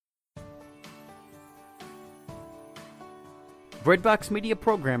Breadbox Media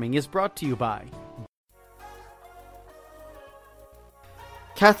programming is brought to you by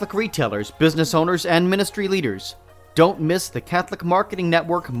Catholic retailers, business owners, and ministry leaders. Don't miss the Catholic Marketing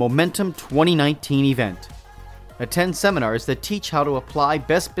Network Momentum 2019 event. Attend seminars that teach how to apply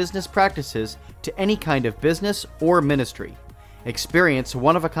best business practices to any kind of business or ministry. Experience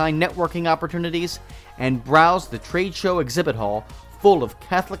one-of-a-kind networking opportunities and browse the trade show exhibit hall full of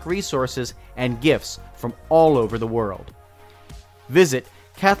Catholic resources and gifts from all over the world. Visit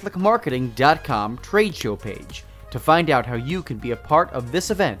CatholicMarketing.com trade show page to find out how you can be a part of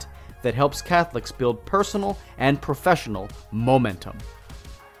this event that helps Catholics build personal and professional momentum.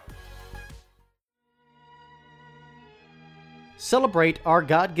 Celebrate our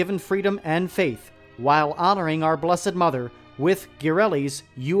God-given freedom and faith while honoring our Blessed Mother with Ghirelli's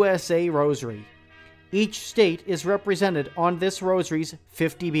USA Rosary. Each state is represented on this rosary's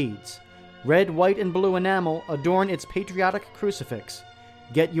 50 beads. Red, white, and blue enamel adorn its patriotic crucifix.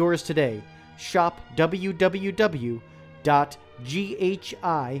 Get yours today. Shop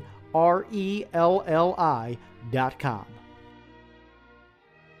www.GHIRELLI.com.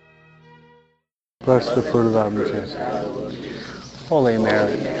 Bless the fruit of thy womb, Jesus. Holy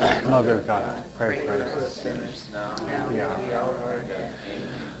Mary, Mother of God, pray for us.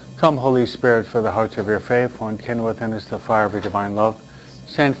 Come, Holy Spirit, for the hearts of your faithful, and kindle within us the fire of your divine love.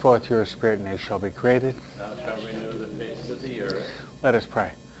 Send forth your Spirit, and they shall be created. Thou shalt renew the face of the earth. Let us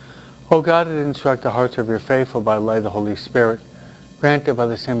pray. O God, that instruct the hearts of your faithful by the light of the Holy Spirit, grant that by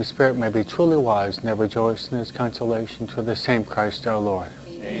the same Spirit may be truly wise and ever rejoice in his consolation through the same Christ our Lord.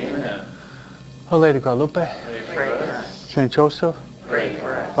 Amen. O Lady Guadalupe, Pray for us. Saint Joseph, Pray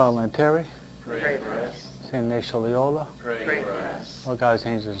for us. Father Lanteri, Pray for us. Saint Ignatius Loyola, Pray for us. all God's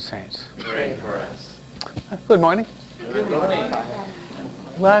angels and saints. Pray for us. Good morning. Good morning.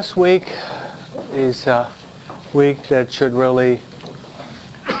 Last week is a week that should really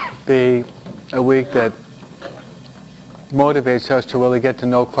be a week that motivates us to really get to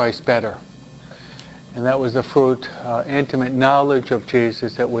know Christ better. And that was the fruit, intimate knowledge of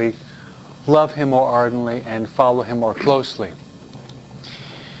Jesus, that we love him more ardently and follow him more closely.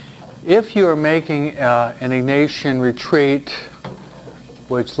 If you are making an Ignatian retreat,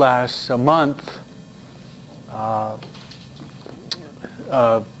 which lasts a month,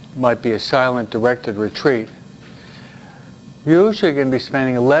 might be a silent directed retreat, you're usually going to be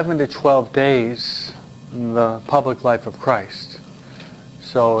spending 11 to 12 days in the public life of Christ.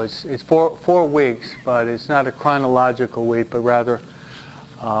 So it's 4 weeks, but it's not a chronological week, but rather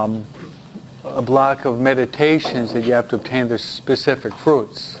a block of meditations that you have to obtain the specific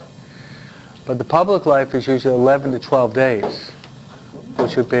fruits. But the public life is usually 11 to 12 days,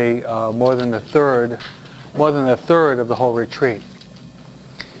 which would be more than a third of the whole retreat.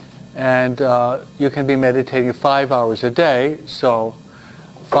 And you can be meditating 5 hours a day, so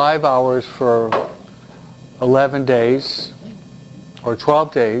 5 hours for 11 days or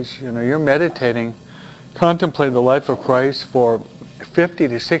 12 days, you're meditating, contemplating the life of Christ for 50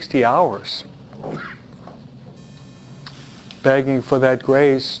 to 60 hours, begging for that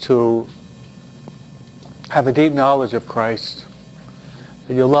grace to have a deep knowledge of Christ,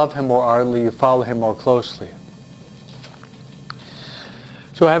 that you love him more ardently, you follow him more closely.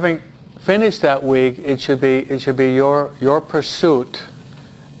 So having finished that week, it should be your pursuit,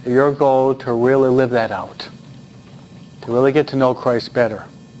 your goal to really live that out, to really get to know Christ better.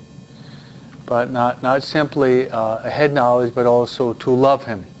 But not simply a head knowledge, but also to love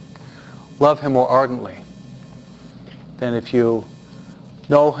him more ardently. Then if you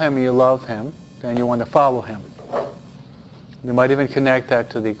know him and you love him, then you want to follow him. You might even connect that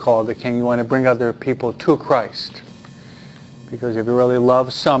to the call of the King. You want to bring other people to Christ. Because if you really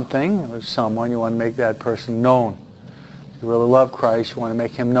love something or someone, you want to make that person known. If you really love Christ, you want to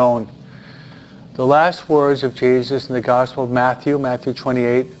make him known. The last words of Jesus in the Gospel of Matthew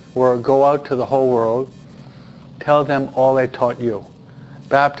 28, were, "Go out to the whole world, tell them all I taught you.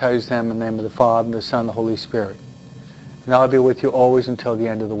 Baptize them in the name of the Father, and the Son, and the Holy Spirit. And I'll be with you always until the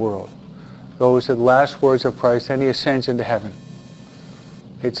end of the world." Those are the last words of Christ, and he ascends into heaven.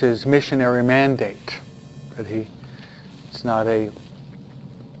 It's his missionary mandate that it's not a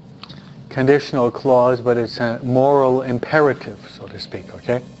conditional clause, but it's a moral imperative, so to speak,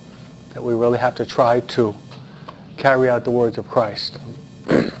 okay? That we really have to try to carry out the words of Christ.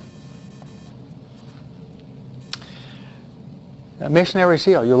 A missionary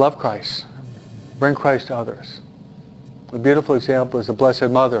zeal, you love Christ. Bring Christ to others. A beautiful example is the Blessed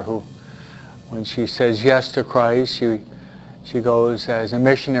Mother, who, when she says yes to Christ, she goes as a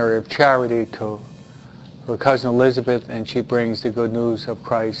missionary of charity to her cousin Elizabeth, and she brings the good news of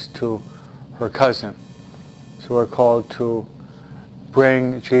Christ to her cousin. So we're called to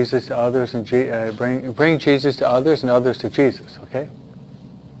bring Jesus to others and bring Jesus to others and others to Jesus. Okay,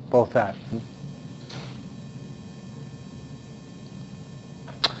 both that.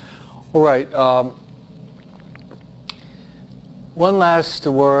 All right. One last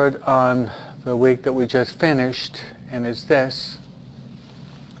word on the week that we just finished, and it's this: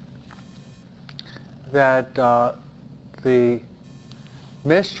 that the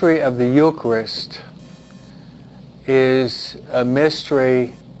mystery of the Eucharist is a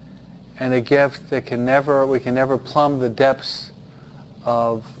mystery and a gift that we can never plumb the depths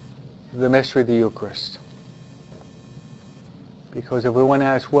of the mystery of the Eucharist. Because if we want to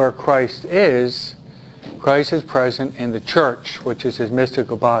ask where Christ is present in the church, which is his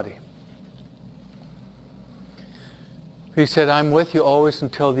mystical body. He said, I'm with you always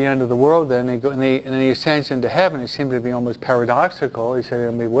until the end of the world. Then and then he ascends into heaven. It seemed to be almost paradoxical. He said,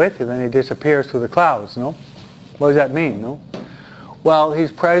 I'll be with you. Then he disappears through the clouds. No? What does that mean? No? Well,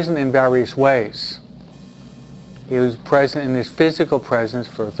 he's present in various ways. He was present in his physical presence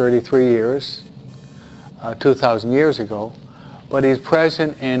for 33 years, 2,000 years ago. But he's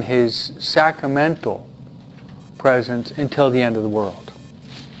present in his sacramental presence until the end of the world.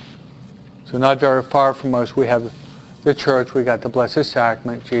 So not very far from us, we have the church, we got the Blessed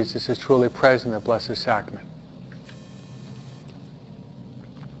Sacrament. Jesus is truly present in the Blessed Sacrament.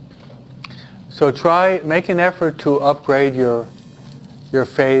 So make an effort to upgrade your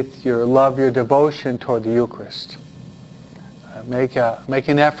faith, your love, your devotion toward the Eucharist. Make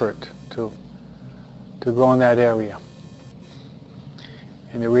an effort to grow in that area.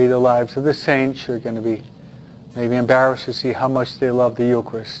 And you read the lives of the saints, you're going to be maybe embarrassed to see how much they love the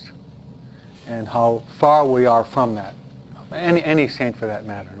Eucharist and how far we are from that. Any saint for that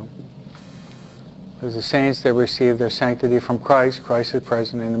matter. No? Because the saints, they receive their sanctity from Christ. Christ is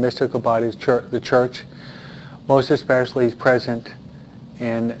present in the mystical body of the church. Most especially, he's present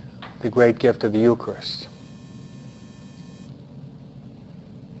in the great gift of the Eucharist.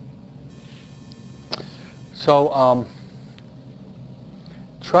 So,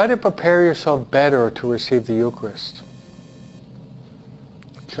 try to prepare yourself better to receive the Eucharist.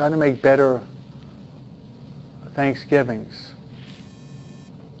 Try to make better thanksgivings.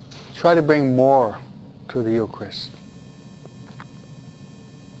 Try to bring more to the Eucharist.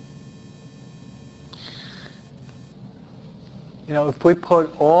 You know, if we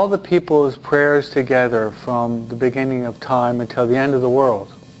put all the people's prayers together from the beginning of time until the end of the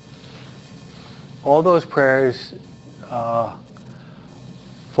world, all those prayers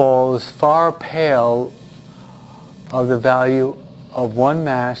falls far pale of the value of one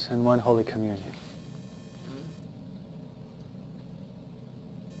Mass and one Holy Communion.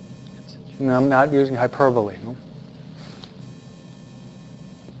 And I'm not using hyperbole. No?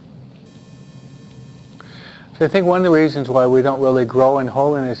 So I think one of the reasons why we don't really grow in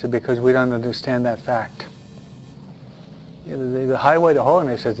holiness is because we don't understand that fact. You know, the highway to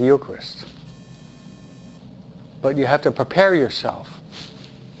holiness is the Eucharist. But you have to prepare yourself.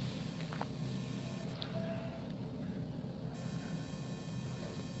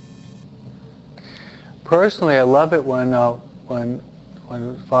 Personally, I love it when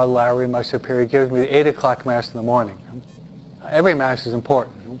Father Larry, my superior, gives me the 8 o'clock Mass in the morning. Every Mass is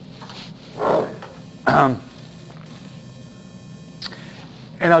important. And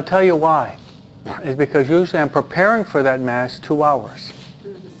I'll tell you why. It's because usually I'm preparing for that Mass 2 hours.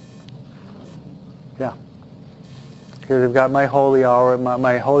 Yeah. Because I've got my holy hour.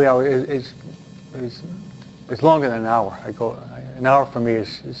 My holy hour is longer than an hour. An hour for me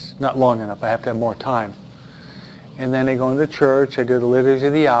is not long enough. I have to have more time. And then I go into church. I do the liturgy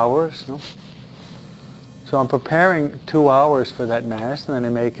of the hours. No? So I'm preparing 2 hours for that Mass, and then I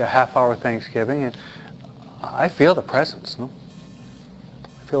make a half-hour Thanksgiving, and I feel the presence. No?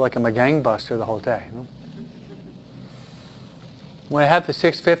 I feel like I'm a gangbuster the whole day. No? When I have the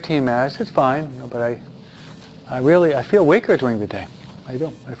 6:15 Mass, it's fine, but I feel weaker during the day. I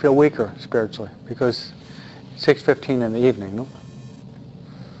do. I feel weaker spiritually because 6:15 in the evening. No?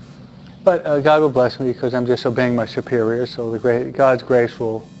 But God will bless me because I'm just obeying my superior, so God's grace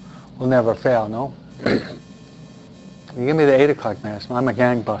will never fail, no? You give me the 8 o'clock Mass, I'm a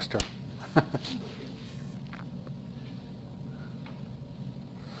gangbuster.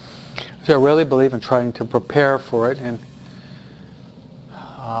 So I really believe in trying to prepare for it, and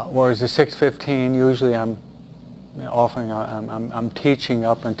whereas the 6:15, usually I'm teaching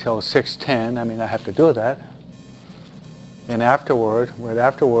up until 6:10. I mean, I have to do that. And afterward,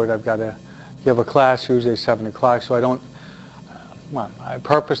 I've got to give a class usually 7 o'clock, so I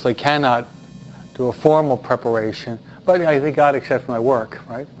purposely cannot do a formal preparation, but I think God accepts my work,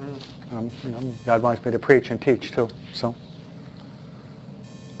 right? God wants me to preach and teach too, so.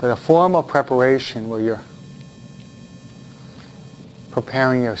 but a formal preparation where you're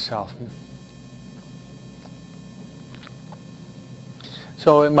preparing yourself.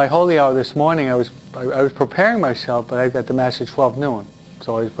 So in my holy hour this morning, I was preparing myself, but I got the Mass at 12 noon,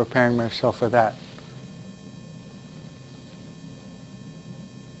 so I was preparing myself for that.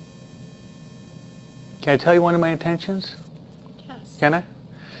 Can I tell you one of my intentions? Yes. Can I?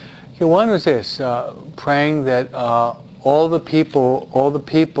 Okay, one was this, praying that all the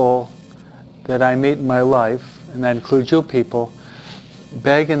people that I meet in my life, and that includes you people,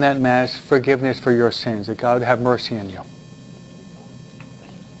 beg in that Mass forgiveness for your sins, that God would have mercy on you.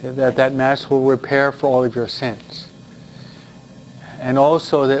 That Mass will repair for all of your sins. And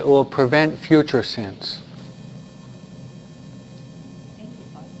also that it will prevent future sins.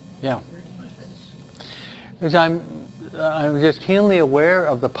 Yeah. Because I'm just keenly aware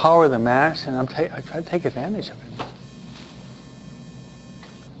of the power of the Mass, and I try to take advantage of it.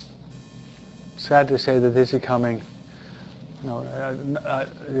 Sad to say that this is coming, I'm not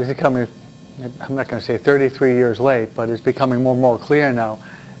going to say 33 years late, but it's becoming more and more clear now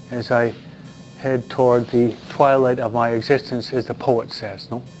as I head toward the twilight of my existence, as the poet says,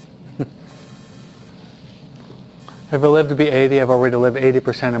 no? If I live to be 80, I've already lived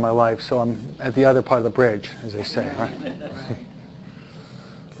 80% of my life, so I'm at the other part of the bridge, as they say, right?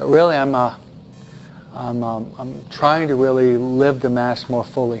 But really, I'm trying to really live the Mass more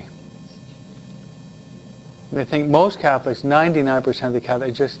fully. And I think most Catholics, 99% of the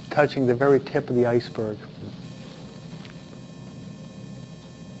Catholics, are just touching the very tip of the iceberg.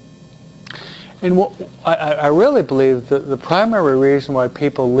 And I really believe that the primary reason why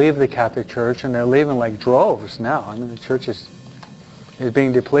people leave the Catholic Church, and they're leaving like droves now, I mean, the Church is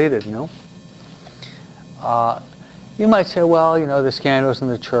being depleted, you know? You might say, well, you know, the scandals in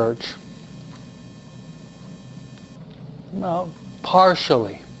the Church. Well,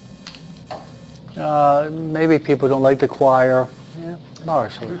 partially. Maybe people don't like the choir. Yeah,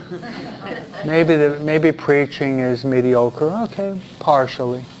 partially. Maybe preaching is mediocre. Okay,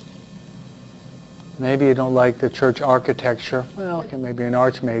 partially. Maybe you don't like the church architecture. Well, okay, maybe an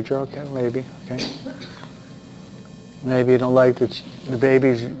arts major. Okay, maybe. Okay. Maybe you don't like the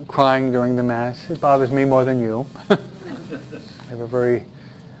babies crying during the Mass. It bothers me more than you. I have a very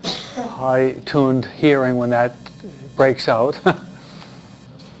high-tuned hearing when that breaks out.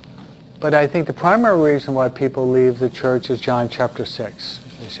 But I think the primary reason why people leave the church is John chapter 6.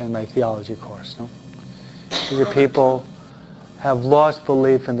 They say in my theology course. No? The people have lost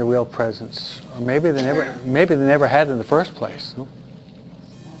belief in the real presence, or maybe they never had in the first place. No?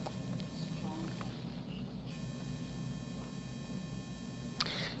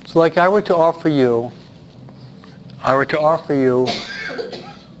 So, like I were to offer you $1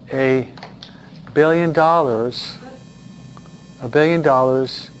 billion,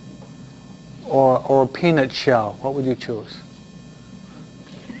 or a peanut shell, what would you choose?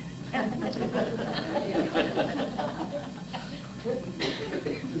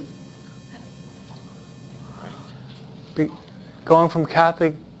 Going from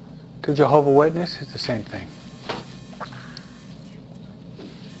Catholic to Jehovah's Witness is the same thing.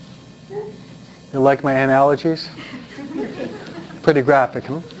 You like my analogies? Pretty graphic,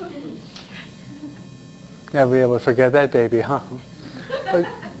 huh? Never be able to forget that baby, huh?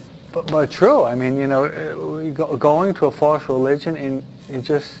 But true. I mean, you know, going to a false religion and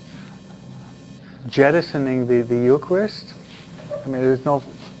just jettisoning the Eucharist. I mean, there's no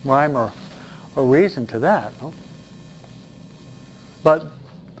rhyme or reason to that. No? But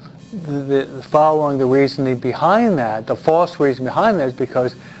the following the reasoning behind that, the false reason behind that, is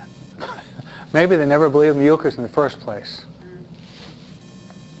because maybe they never believed in the Eucharist in the first place.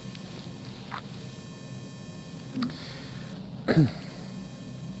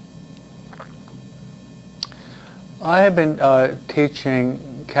 I have been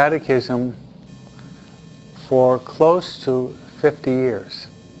teaching catechism for close to 50 years.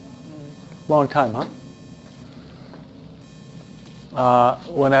 Long time, huh?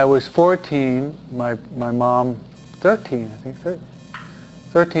 When I was 14, my mom, 13, I think,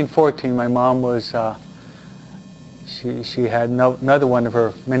 13, 14, my mom was, she had another one of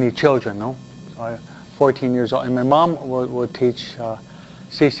her many children, no? So 14 years old, and my mom would teach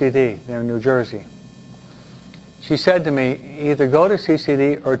CCD there in New Jersey. She said to me, either go to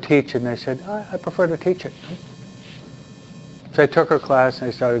CCD or teach it, and I said, I prefer to teach it. So I took her class and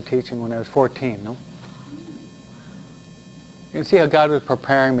I started teaching when I was 14, no? You can see how God was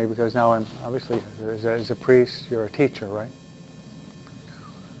preparing me, because now I'm, obviously, as a priest, you're a teacher, right?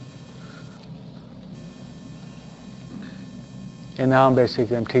 And now I'm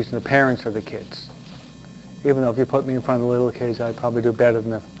teaching the parents of the kids. Even though if you put me in front of the little kids, I'd probably do better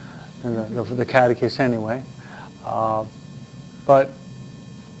than the catechists anyway. But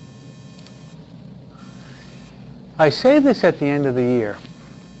I say this at the end of the year,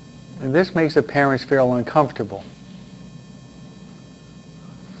 and this makes the parents feel uncomfortable.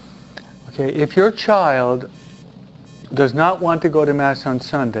 Okay, if your child does not want to go to Mass on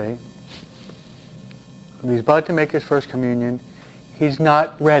Sunday, and he's about to make his first communion, he's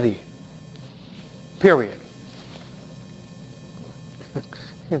not ready. Period.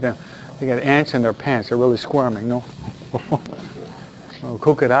 They got ants in their pants. They're really squirming, no? Oh,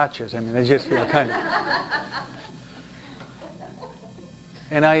 cucarachas. I mean, they just feel kind of...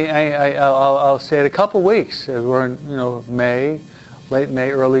 And I'll say it a couple weeks, as we're in, May, late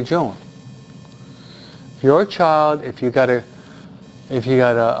May, early June. Your child, if you gotta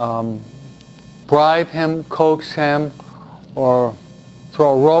bribe him, coax him, or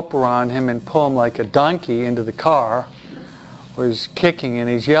throw a rope around him and pull him like a donkey into the car, or he's kicking and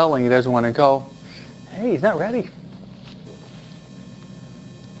he's yelling, he doesn't want to go, hey, he's not ready.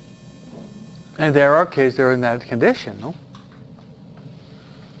 And there are kids that are in that condition, no?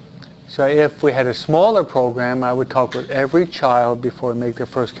 So if we had a smaller program, I would talk with every child before they make their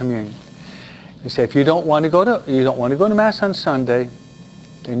first communion. You say, if you don't want to go to Mass on Sunday,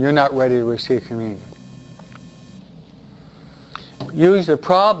 then you're not ready to receive communion. Usually the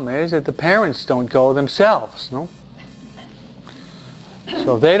problem is that the parents don't go themselves, no?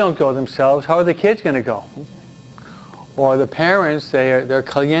 So if they don't go themselves, how are the kids going to go? Or the parents, they're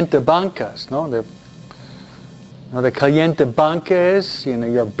caliente bancas, no? The caliente banca is,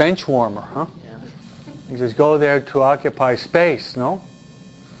 you're a bench warmer, huh? Yeah. You just go there to occupy space, no?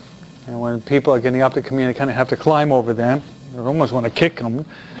 And when people are getting up to communion, you kind of have to climb over them. You almost want to kick them,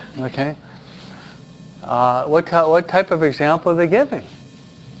 okay? What type of example are they giving?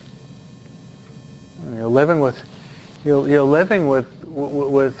 You're living with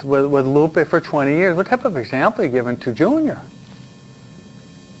Lupe for 20 years. What type of example are you giving to Junior?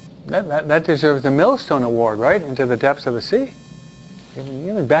 That deserves the Millstone Award, right? Into the depths of the sea. You're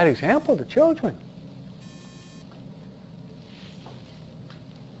giving a bad example to children.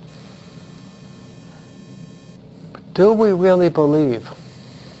 But do we really believe?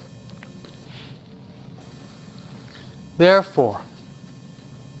 Therefore,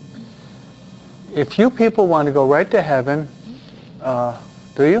 if you people want to go right to heaven,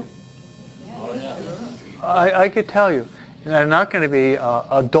 do you? I could tell you. I'm not going to be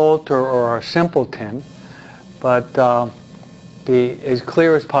a dolt or a simpleton, but be as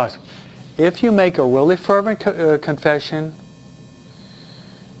clear as possible. If you make a really fervent confession,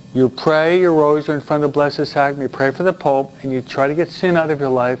 you pray your rosary in front of the Blessed Sacrament, you pray for the Pope, and you try to get sin out of your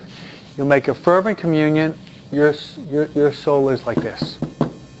life, you make a fervent communion, your soul is like this.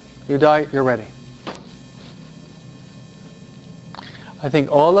 You die, you're ready. I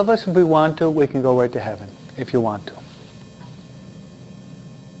think all of us, if we want to, we can go right to heaven, if you want to.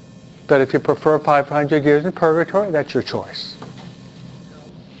 But if you prefer 500 years in purgatory, that's your choice.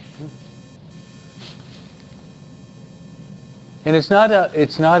 And it's not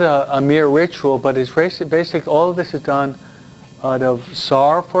a mere ritual, but it's basic. All of this is done out of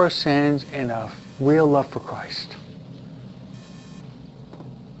sorrow for our sins and a real love for Christ.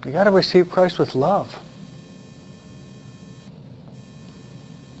 You got to receive Christ with love.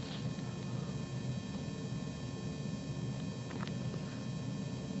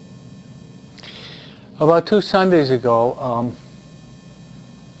 About 2 Sundays ago,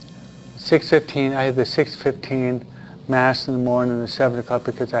 6:15. I had the 6:15 Mass in the morning and the 7 o'clock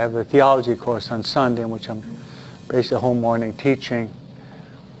because I have the theology course on Sunday, in which I'm basically the whole morning teaching.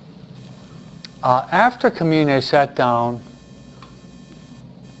 After communion, I sat down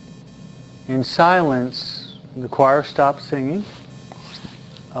in silence. The choir stopped singing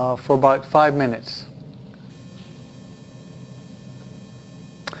for about 5 minutes.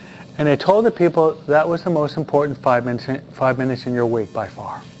 And I told the people that was the most important 5 minutes in your week by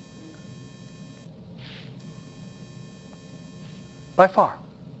far. By far.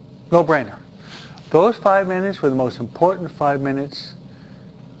 No brainer. Those 5 minutes were the most important 5 minutes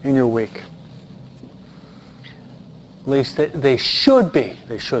in your week. At least they should be.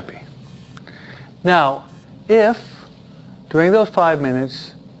 They should be. Now, if during those 5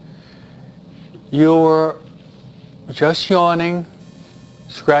 minutes you were just yawning,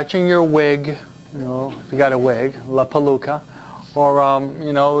 scratching your wig, if you got a wig, la peluca,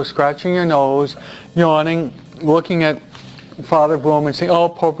 or scratching your nose, yawning, looking at Father Boom and saying, "Oh,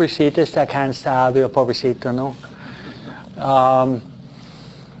 pobrecito, está cansado, pobrecito," no?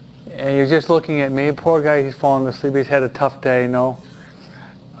 And you're just looking at me, poor guy, he's falling asleep, he's had a tough day, no?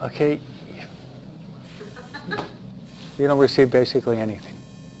 Okay. you don't receive basically anything.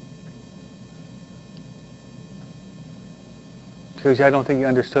 Because I don't think you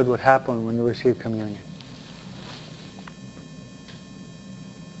understood what happened when you received communion.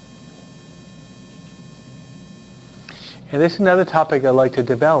 And this is another topic I'd like to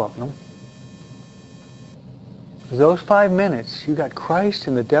develop. No? Those 5 minutes, you got Christ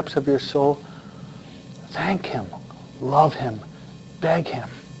in the depths of your soul. Thank Him, love Him, beg Him.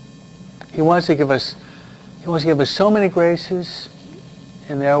 He wants to give us so many graces,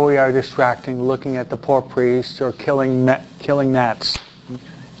 and there we are distracting, looking at the poor priest or killing gnats,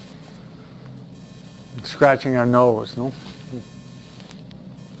 scratching our nose. No.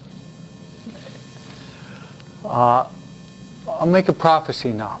 I'll make a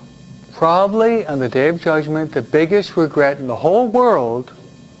prophecy now. Probably on the Day of Judgment, the biggest regret in the whole world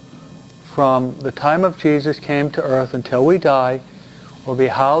from the time of Jesus came to earth until we die will be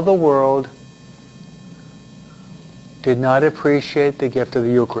how the world did not appreciate the gift of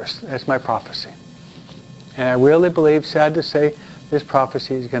the Eucharist. That's my prophecy. And I really believe, sad to say, this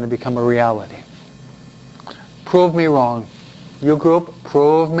prophecy is going to become a reality. Prove me wrong. You group,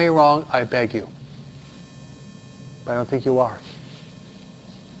 prove me wrong, I beg you. But I don't think you are.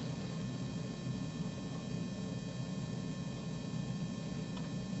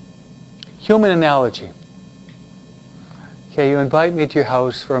 Human analogy. Okay, you invite me to your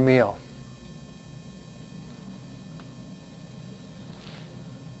house for a meal.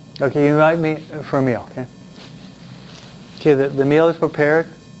 Okay, you invite me for a meal, okay? Okay, the meal is prepared.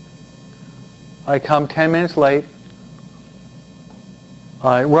 I come 10 minutes late.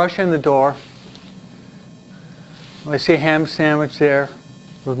 I rush in the door. I see a ham sandwich there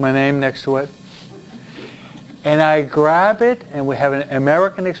with my name next to it. And I grab it, and we have an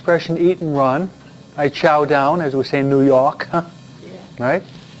American expression, eat and run. I chow down, as we say in New York. Huh? Yeah. Right?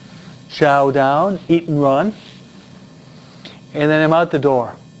 Chow down, eat and run. And then I'm out the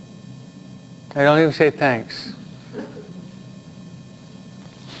door. I don't even say thanks.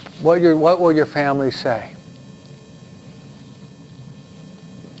 What will your family say?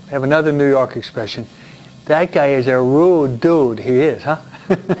 I have another New York expression. That guy is a rude dude. He is, huh?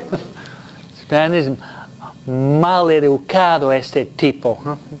 Spanish, maleducado este tipo.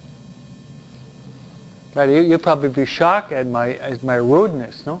 Huh? Right, you'd probably be shocked at my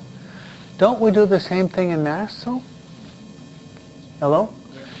rudeness, no? Don't we do the same thing in Mass, though? Hello?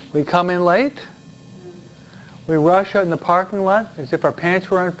 We come in late. We rush out in the parking lot as if our pants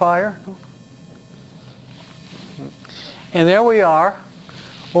were on fire. And there we are,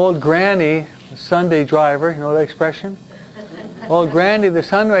 old Granny, the Sunday driver, you know that expression? Old Granny, the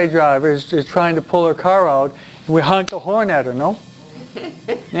Sunday driver, is trying to pull her car out, and we honk the horn at her, no?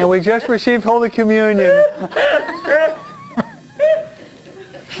 And we just received Holy Communion.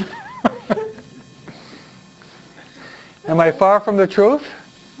 Am I far from the truth?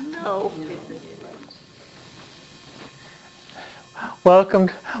 No. Welcome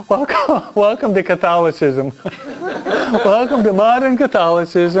to Catholicism. Welcome to modern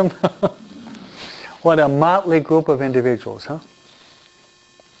Catholicism. What a motley group of individuals, huh?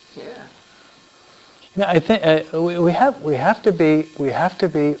 Yeah. You know, I think we have to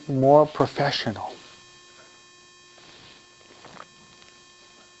be more professional.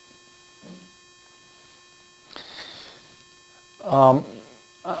 I'm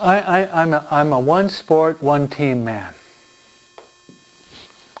a one sport, one team man.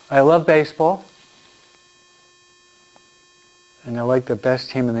 I love baseball, and I like the best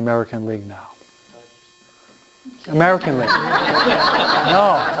team in the American League now. American League.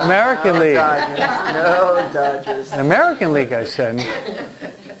 No, American League. No Dodgers. American League, I said.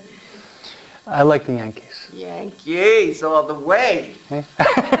 I like the Yankees. Yankees all the way.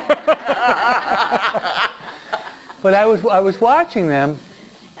 But I was watching them,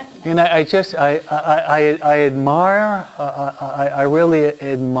 and I admire. I really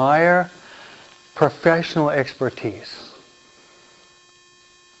admire professional expertise.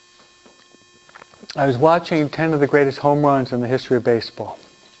 I was watching 10 of the greatest home runs in the history of baseball,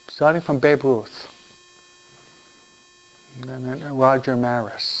 starting from Babe Ruth, and then Roger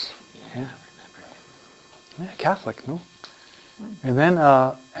Maris. Yeah. Yeah, Catholic, no? And then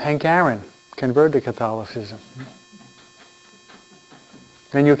Hank Aaron converted to Catholicism.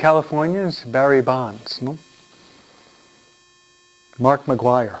 Then you Californians, Barry Bonds, no? Mark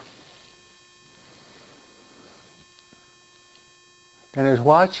McGuire. And I was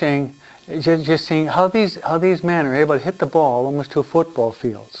watching, just seeing how these men are able to hit the ball almost to football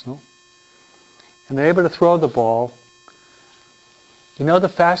fields, no? And they're able to throw the ball. You know the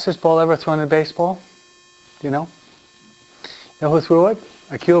fastest ball ever thrown in baseball? Do you know? You know who threw it?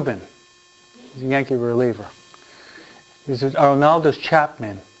 A Cuban. He's a Yankee reliever. He's Arnaldus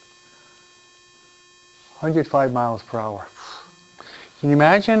Chapman. 105 miles per hour. Can you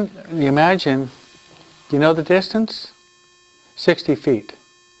imagine? Do you know the distance? 60 feet.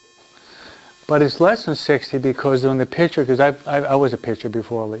 But it's less than 60 because when the pitcher, because I was a pitcher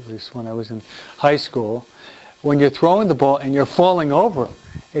before, at least when I was in high school, when you're throwing the ball and you're falling over,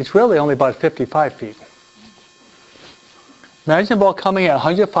 it's really only about 55 feet. Imagine the ball coming at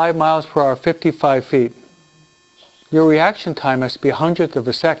 105 miles per hour, 55 feet. Your reaction time has to be 100th of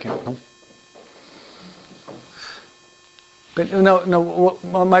a second. But no.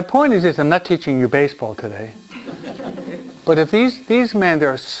 My point is this: I'm not teaching you baseball today. But if these men,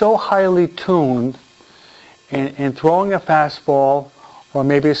 they're so highly tuned in throwing a fastball, or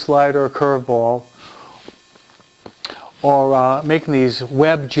maybe a slider or a curveball, or making these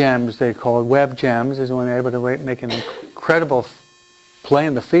web gems, they call it web gems, is when they're able to make an incredible play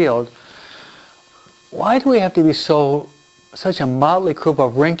in the field. Why do we have to be such a motley group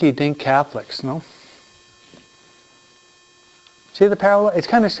of rinky-dink Catholics, no? See the parallel? It's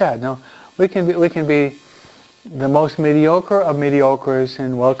kind of sad, no? We can be the most mediocre of mediocres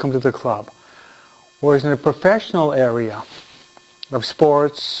and welcome to the club. Whereas in the professional area of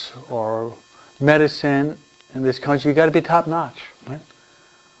sports or medicine in this country, you've got to be top-notch, right?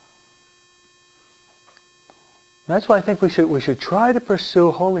 That's why I think we should try to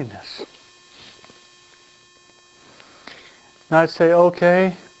pursue holiness. Not say,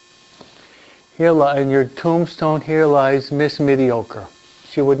 okay, here in your tombstone, here lies Miss Mediocre.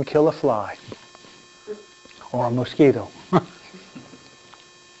 She wouldn't kill a fly or a mosquito. And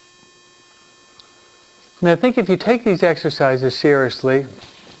I think if you take these exercises seriously,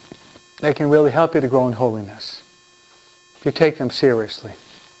 they can really help you to grow in holiness. If you take them seriously.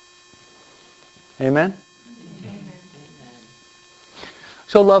 Amen? Amen.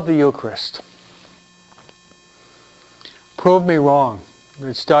 So love the Eucharist. Prove me wrong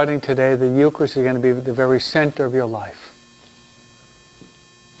that starting today, the Eucharist is going to be the very center of your life.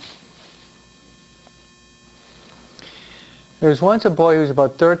 There was once a boy who was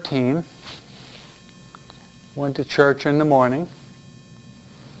about 13, went to church in the morning,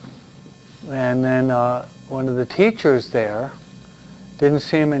 and then one of the teachers there didn't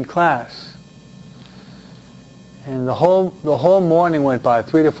see him in class. And the whole morning went by,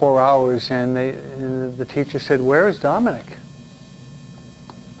 3 to 4 hours, and the teacher said, "Where is Dominic?"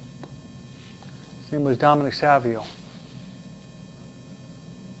 His name was Dominic Savio.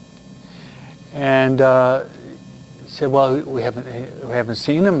 And he said, "Well, we haven't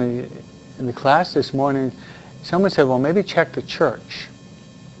seen him in the class this morning." Someone said, "Well, maybe check the church."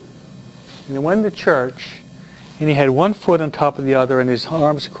 And he went to church, and he had one foot on top of the other and his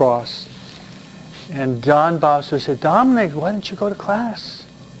arms crossed. And John Bowser said, "Dominic, why didn't you go to class?"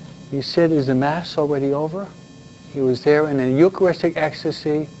 He said, "Is the Mass already over?" He was there in a Eucharistic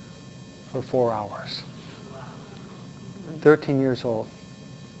ecstasy for 4 hours. 13 years old.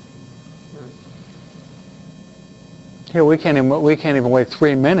 Here, we can't even wait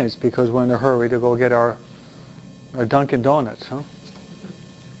 3 minutes because we're in a hurry to go get our Dunkin' Donuts, huh?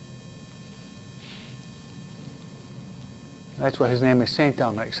 That's why his name is Saint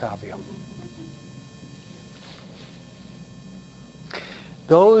Dominic Savio.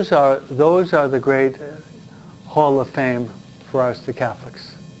 Those are the great Hall of Fame for us, the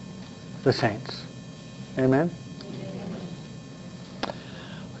Catholics, the saints. Amen?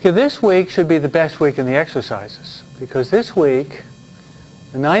 Okay, this week should be the best week in the exercises, because this week,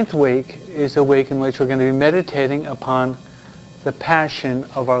 the 9th week, is a week in which we're going to be meditating upon the passion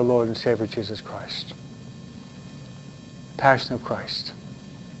of our Lord and Savior Jesus Christ. Passion of Christ.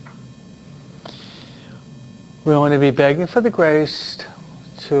 We want to be begging for the grace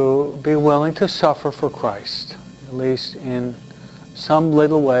to be willing to suffer for Christ, at least in some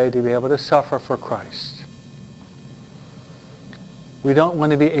little way, to be able to suffer for Christ. We don't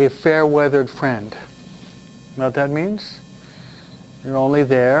want to be a fair-weathered friend. You know what that means? You're only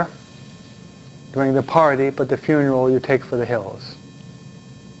there during the party, but the funeral you take for the hills.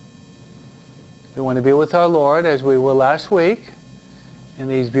 We want to be with our Lord, as we were last week, in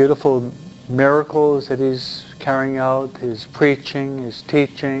these beautiful miracles that He's carrying out, His preaching, His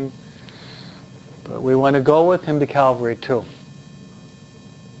teaching. But we want to go with Him to Calvary too.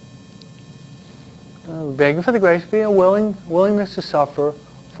 Begging for the grace, be a willingness to suffer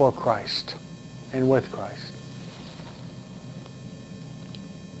for Christ and with Christ.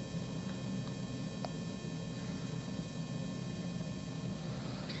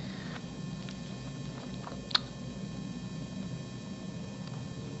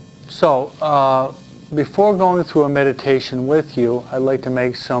 So, before going through a meditation with you, I'd like to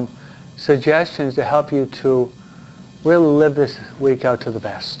make some suggestions to help you to really live this week out to the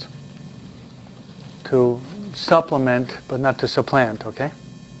best. To supplement, but not to supplant, okay?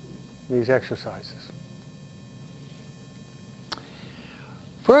 These exercises.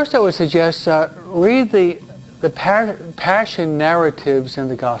 First, I would suggest read the passion narratives in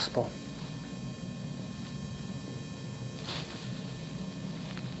the Gospel.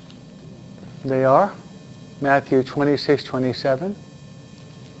 They are Matthew 26:27,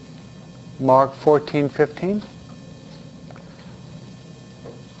 Mark 14:15,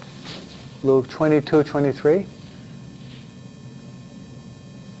 Luke 22:23,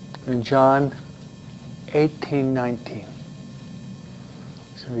 and John 18:19.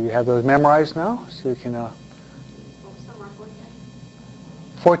 So you have those memorized now, so you can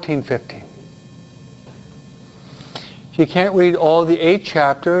 14:15. If you can't read all the 8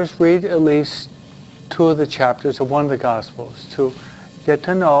 chapters, read at least 2 of the chapters of one of the Gospels to get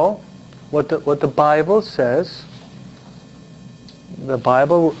to know what the Bible says. The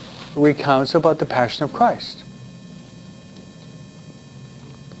Bible recounts about the Passion of Christ.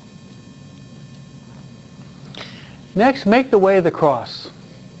 Next, make the way of the cross.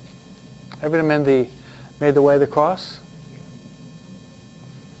 Everybody made the way of the cross?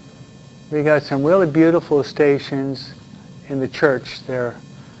 We got some really beautiful stations in the church. They're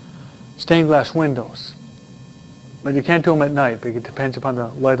stained glass windows. But you can't do them at night because it depends upon the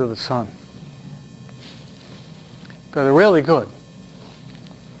light of the sun. But they're really good.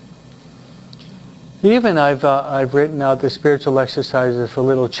 Even I've written out the spiritual exercises for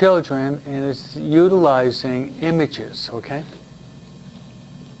little children, and it's utilizing images, okay?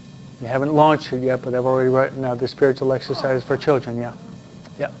 You haven't launched it yet, but I've already written out the spiritual exercises for children, yeah.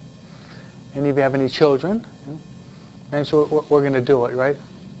 Yeah. Any of you have any children? And so we're going to do it, right?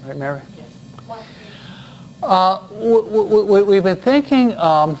 Right, Mary? Yes. We've been thinking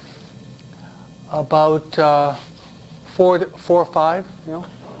about 4 or 5, you know?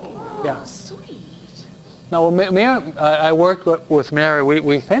 Yeah. Sweet. Now, I worked with Mary.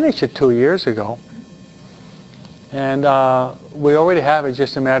 We finished it 2 years ago. And we already have it,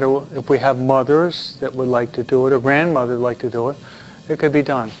 just a matter of if we have mothers that would like to do it or grandmothers would like to do it, it could be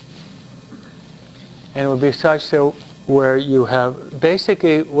done. And it would be such that where you have,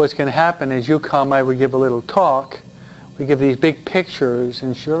 basically what's going to happen is you come, I would give a little talk, we give these big pictures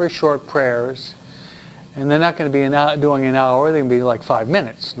and very short prayers, and they're not going to be doing an hour, they're going to be like 5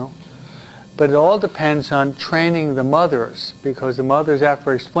 minutes, no? But it all depends on training the mothers, because the mothers,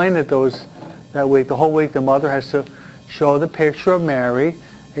 after explaining it that week, the whole week, the mother has to show the picture of Mary,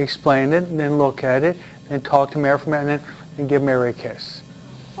 explain it, and then look at it, and talk to Mary from it, and give Mary a kiss.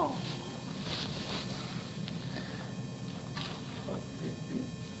 Oh.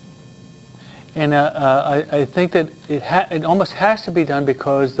 And I think that it almost has to be done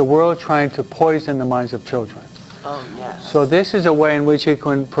because the world is trying to poison the minds of children. Oh, yes. So this is a way in which you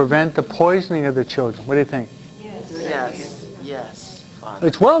can prevent the poisoning of the children. What do you think? Yes. Yes. Father.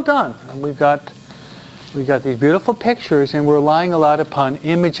 It's well done. And we've got these beautiful pictures, and we're relying a lot upon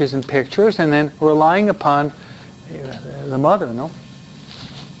images and pictures, and then relying upon the mother, no?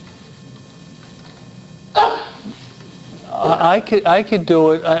 I could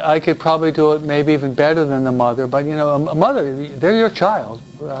do it. I could probably do it maybe even better than the mother. But you know, a mother, they're your child.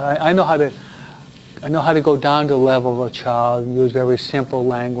 I know how to go down to the level of a child and use very simple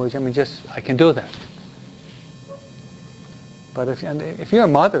language. I mean, I can do that. But if you're a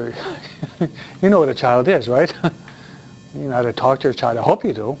mother, you know what a child is, right? You know how to talk to your child. I hope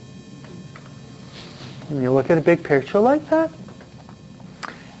you do. And you look at a big picture like that,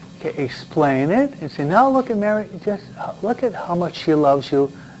 okay, explain it, and say, now look at Mary, just look at how much she loves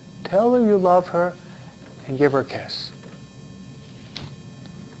you. Tell her you love her, and give her a kiss.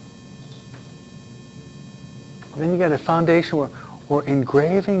 Then you got a foundation where we're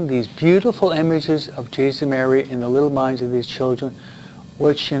engraving these beautiful images of Jesus and Mary in the little minds of these children,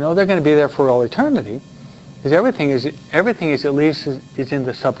 which, you know, they're going to be there for all eternity, because everything is at least is in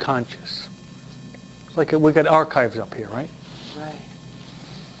the subconscious. It's like we got archives up here, right? Right.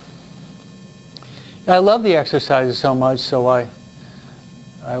 I love the exercises so much, so I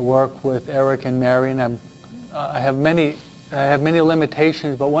work with Eric and Mary, and I have many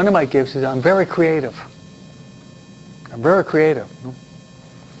limitations, but one of my gifts is I'm very creative. I'm very creative.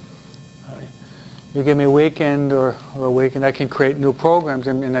 You give me a weekend or a week, and I can create new programs,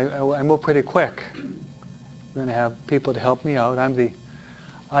 and I move pretty quick. I'm going to have people to help me out. I'm the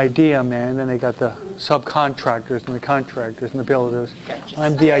idea man, then they got the subcontractors and the contractors and the builders.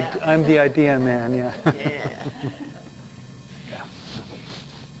 I'm the idea man, yeah. Yeah. Yeah.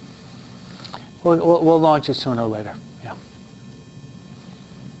 We'll launch it sooner or later. Yeah.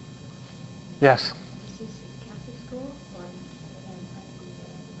 Yes. Is this Catholic school or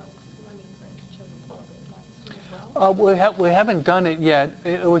learning for children as well? We haven't done it yet.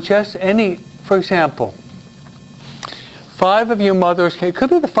 It was just any, for example, 5 of you mothers, it could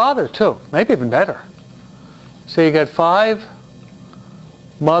be the father too, maybe even better. So you got 5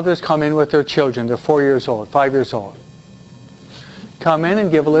 mothers come in with their children, they're 4 years old, 5 years old. Come in and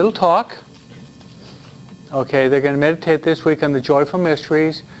give a little talk. Okay, they're going to meditate this week on the joyful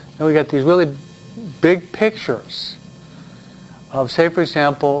mysteries. And we got these really big pictures of, say for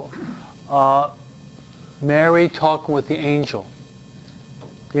example, Mary talking with the angel.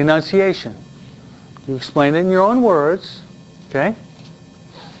 The Annunciation. You explain it in your own words, okay?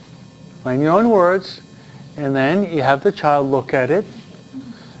 Explain your own words, and then you have the child look at it,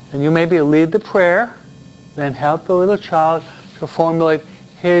 and you maybe lead the prayer, then help the little child to formulate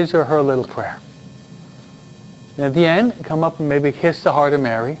his or her little prayer. And at the end, come up and maybe kiss the heart of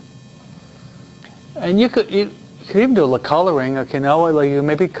Mary. And you could even do a little coloring, okay? Now, like you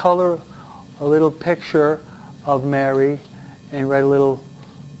maybe color a little picture of Mary and write a little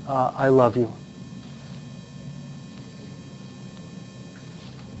I love you.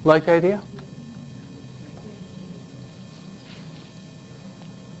 Like the idea?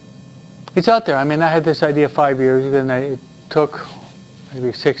 It's out there. I mean, I had this idea 5 years ago, and it took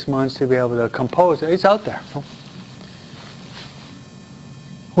maybe 6 months to be able to compose it. It's out there.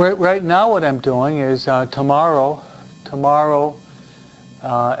 Right now what I'm doing is tomorrow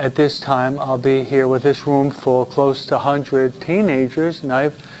at this time I'll be here with this room full, close to 100 teenagers, and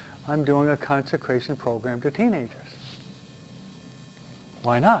I'm doing a consecration program to teenagers.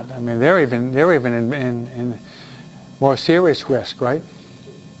 Why not? I mean, they're even in more serious risk, right?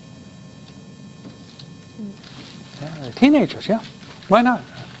 Yeah, they're teenagers, yeah. Why not?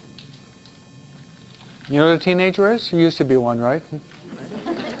 You know what a teenager is? You used to be one, right?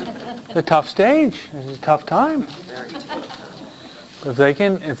 It's a tough stage. It's a tough time. If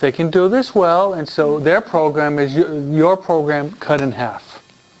they can do this well, and so their program is your program cut in half.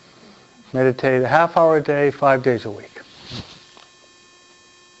 Meditate a half hour a day, 5 days a week.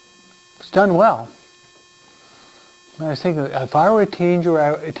 It's done well. I was thinking, if I were a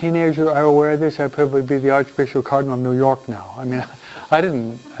teenager, I were aware of this, I'd probably be the Archbishop Cardinal of New York now. I mean, I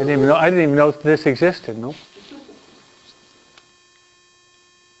didn't even know this existed. No.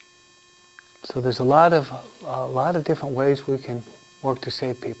 So there's a lot of different ways we can work to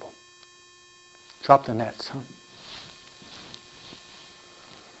save people. Drop the nets, huh?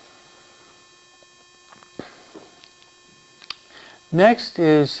 Next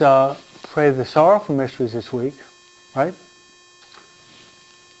is pray the sorrowful mysteries this week, right?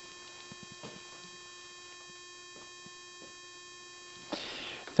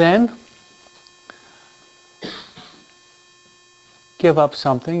 Then give up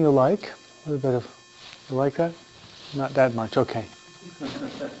something you like. A little bit of, you like that? Not that much, okay.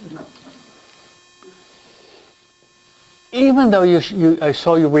 Even though I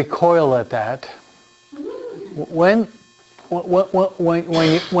saw you recoil at that, when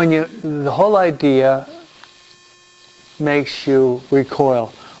the whole idea makes you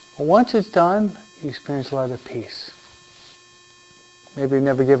recoil, but once it's done, you experience a lot of peace. Maybe you've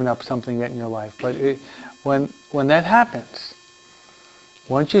never given up something yet in your life, but when that happens,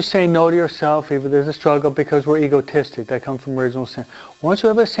 once you say no to yourself, even there's a struggle because we're egotistic, that comes from original sin. Once you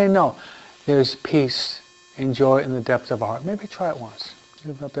ever say no, there's peace and joy in the depths of our heart. Maybe try it once.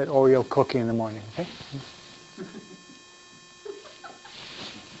 Give up that Oreo cookie in the morning, okay?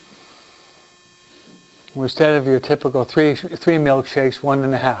 Instead of your typical three milkshakes,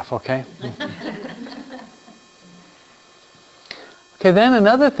 1.5, okay? Okay, then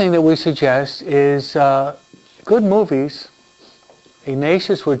another thing that we suggest is good movies.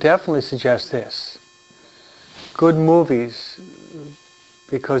 Ignatius would definitely suggest this. Good movies,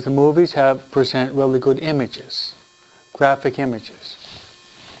 because the movies present really good images, graphic images.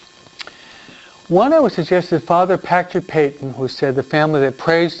 One I would suggest is Father Patrick Peyton, who said the family that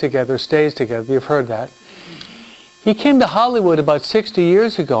prays together stays together. You've heard that. He came to Hollywood about 60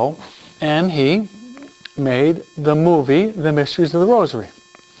 years ago, and he made the movie The Mysteries of the Rosary.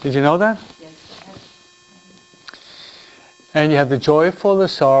 Did you know that? And you have the joyful, the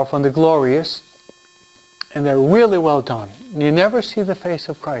sorrowful, and the glorious, and they're really well done. You never see the face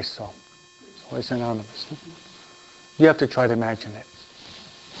of Christ, though. It's always anonymous. You have to try to imagine it.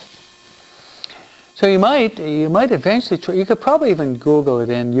 So you might eventually try. You could probably even Google it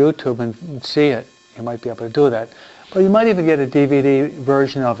in YouTube and see it. You might be able to do that. But you might even get a DVD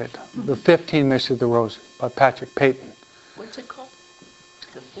version of it, The 15 Mysteries of the Rosary by Patrick Peyton. What's it called?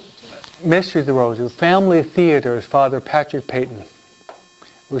 The 15? Mysteries of the Rosary. Family Theater is Father Patrick Peyton.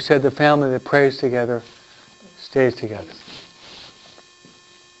 who said the family that prays together stays together.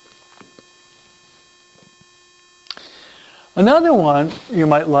 Another one you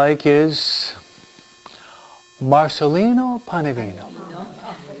might like is Marcelino Panavino.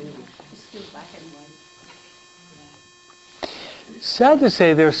 Sad to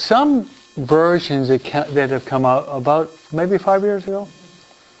say, there's some versions that have come out about maybe 5 years ago.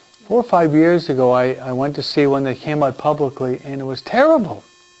 4 or 5 years ago, I went to see one that came out publicly, and it was terrible.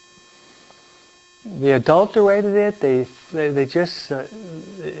 They adulterated it. They just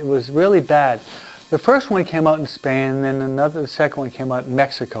it was really bad. The first one came out in Spain, and then the second one came out in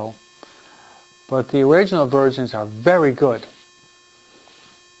Mexico. But the original versions are very good.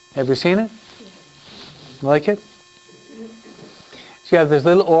 Have you seen it? Like it? So you have this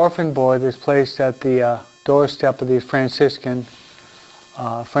little orphan boy that's placed at the doorstep of the Franciscan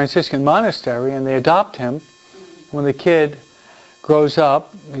monastery, and they adopt him. When the kid grows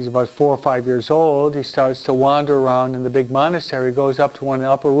up, he's about 4 or 5 years old, he starts to wander around in the big monastery, goes up to one of the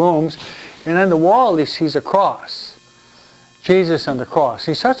upper rooms, and on the wall he sees a cross. Jesus on the cross.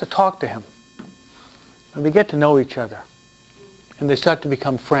 He starts to talk to him. And they get to know each other. And they start to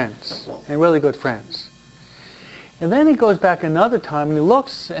become friends, and really good friends. And then he goes back another time, and he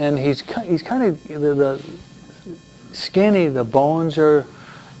looks, and he's kind of the skinny, the bones are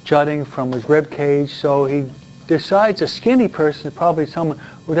jutting from his rib cage, so he decides a skinny person is probably someone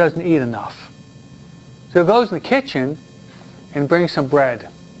who doesn't eat enough. So he goes in the kitchen and brings some bread.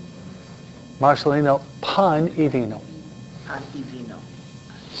 Marcelino, pan y vino. Pan y vino.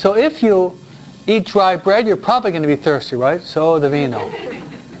 So if you eat dry bread, you're probably going to be thirsty, right? So the vino.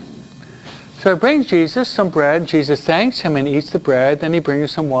 So he brings Jesus some bread. Jesus thanks him and eats the bread. Then he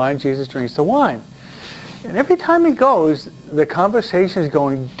brings some wine. Jesus drinks the wine. And every time he goes, the conversation is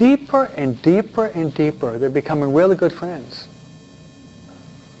going deeper and deeper and deeper. They're becoming really good friends.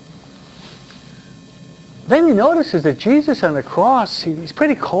 Then he notices that Jesus on the cross, he's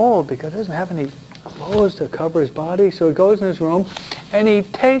pretty cold because he doesn't have any clothes to cover his body. So he goes in his room and he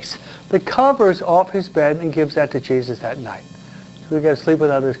takes the covers off his bed and gives that to Jesus that night. So he got to sleep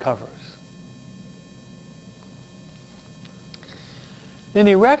without his covers. Then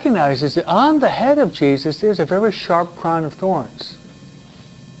he recognizes that on the head of Jesus there's a very sharp crown of thorns.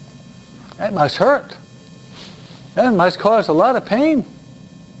 That must hurt. That must cause a lot of pain.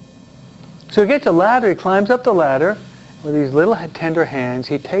 So he gets a ladder, he climbs up the ladder. With these little tender hands,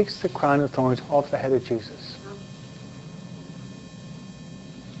 he takes the crown of thorns off the head of Jesus.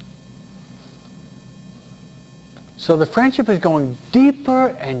 So the friendship is going deeper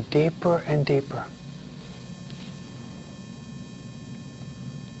and deeper and deeper.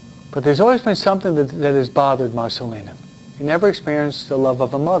 But there's always been something that has bothered Marcelino. He never experienced the love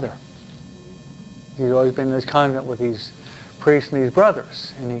of a mother. He's always been in this convent with these priests and these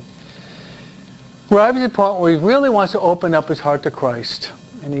brothers. And he arrives at a point where he really wants to open up his heart to Christ.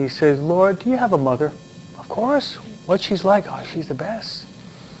 And he says, Lord, do you have a mother? Of course. What's she's like? Oh, she's the best.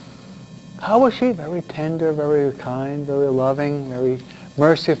 How was she? Very tender, very kind, very loving, very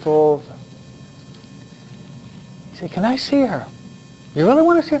merciful. He said, can I see her? You really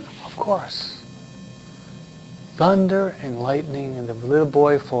want to see her? Of course. Thunder and lightning, and the little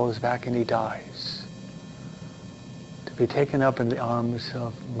boy falls back and he dies. To be taken up in the arms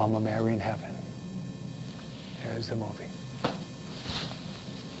of Mama Mary in heaven. There's the movie.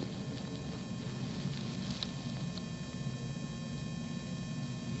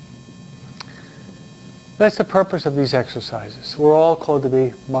 That's the purpose of these exercises. We're all called to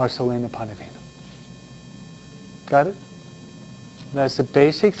be Marcelino Panavino. Got it? That's the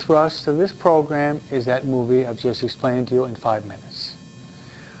basic thrust of this program, is that movie I've just explained to you in 5 minutes.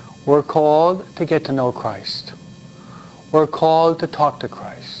 We're called to get to know Christ. We're called to talk to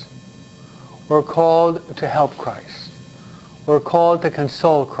Christ. We're called to help Christ. We're called to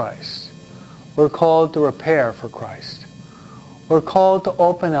console Christ. We're called to repair for Christ. We're called to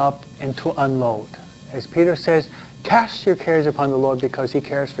open up and to unload. As Peter says, cast your cares upon the Lord because he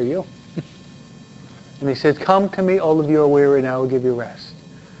cares for you. And he says, come to me, all of you are weary, and I will give you rest.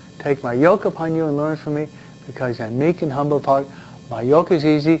 Take my yoke upon you and learn from me, because I'm meek and humble of heart. My yoke is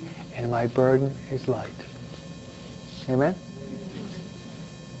easy, and my burden is light. Amen?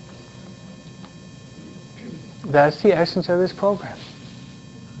 That's the essence of this program,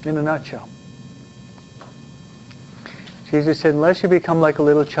 in a nutshell. Jesus said, unless you become like a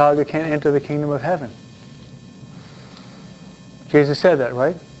little child, you can't enter the kingdom of heaven. Jesus said that,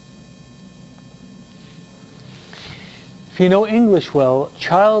 right? If you know English well,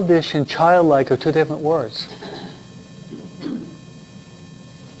 childish and childlike are two different words.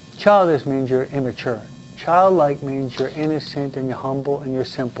 Childish means you're immature. Childlike means you're innocent and you're humble and you're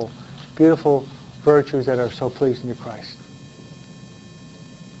simple. Beautiful virtues that are so pleasing to Christ.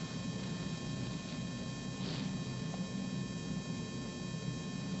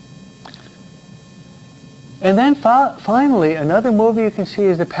 And then finally, another movie you can see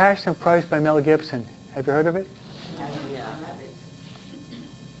is The Passion of Christ by Mel Gibson. Have you heard of it? Yeah.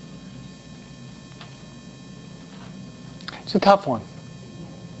 It's a tough one.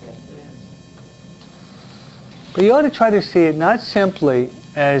 But you ought to try to see it not simply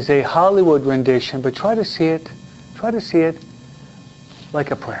as a Hollywood rendition, but try to see it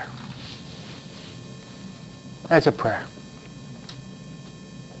like a prayer. As a prayer.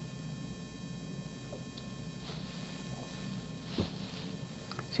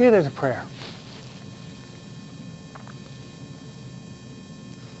 See it as a prayer.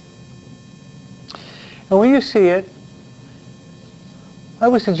 And when you see it, I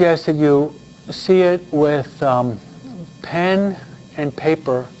would suggest that you see it with pen and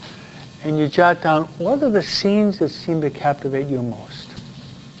paper, and you jot down what are the scenes that seem to captivate you most.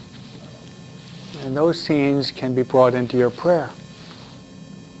 And those scenes can be brought into your prayer.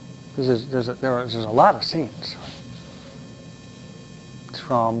 There's a lot of scenes. It's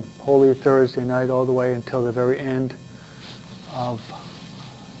from Holy Thursday night all the way until the very end of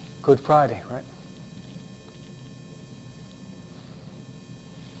Good Friday, right?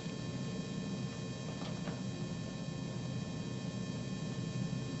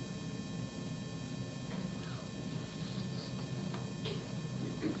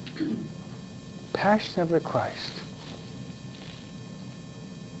 Passion of the Christ.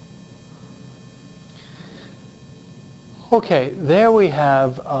 Okay, there we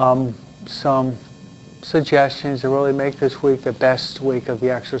have some suggestions to really make this week the best week of the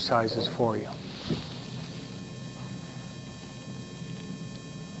exercises for you.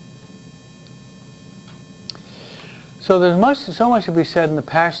 So there's so much to be said in the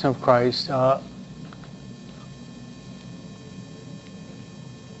Passion of Christ.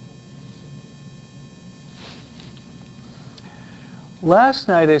 Last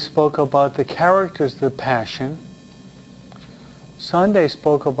night I spoke about the characters of the Passion. Sunday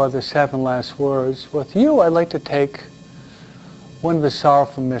spoke about the 7 last words. With you, I'd like to take one of the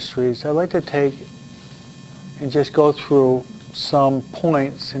sorrowful mysteries. I'd like to take and just go through some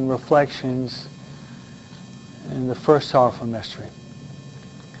points and reflections in the first sorrowful mystery.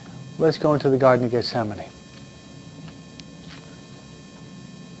 Let's go into the Garden of Gethsemane.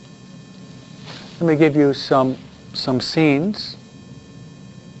 Let me give you some scenes,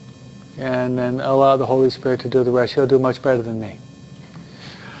 and then allow the Holy Spirit to do the rest. He'll do much better than me.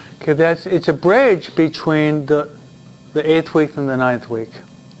 Okay, it's a bridge between the 8th week and the 9th week,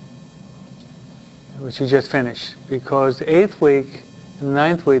 which you just finished. Because the 8th week and the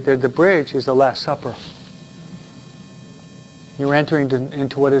 9th week, the bridge is the Last Supper. You're entering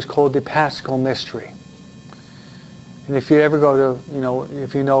into what is called the Paschal Mystery. And if you ever go to,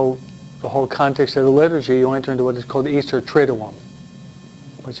 if you know the whole context of the liturgy, you enter into what is called the Easter Triduum,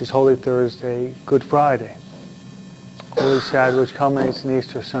 which is Holy Thursday, Good Friday, Holy Saturday, which culminates in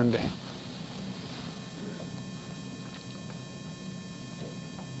Easter Sunday.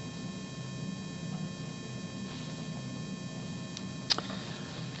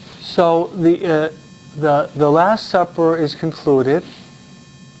 So the Last Supper is concluded.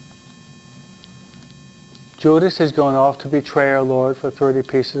 Judas has gone off to betray our Lord for 30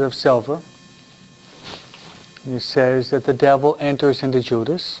 pieces of silver. And it says that the devil enters into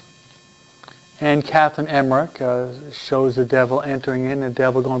Judas. And Catherine Emmerich shows the devil entering in, the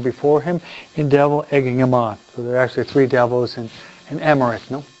devil going before him, and the devil egging him on. So there are actually 3 devils in Emmerich,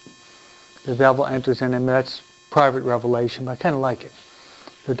 no? The devil enters in him. That's private revelation, but I kind of like it.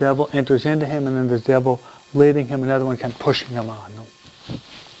 The devil enters into him, and then the devil leading him, another one kind of pushing him on. No?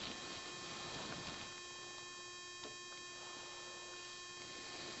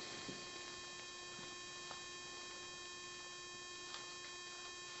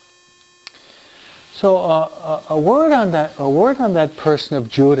 So a word on that person of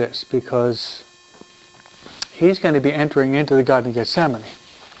Judas, because he's going to be entering into the Garden of Gethsemane.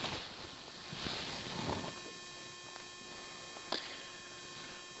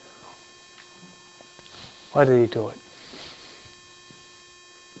 Why did he do it?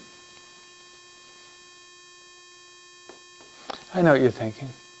 I know what you're thinking.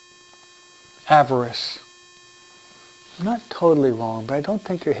 Avarice. I'm not totally wrong, but I don't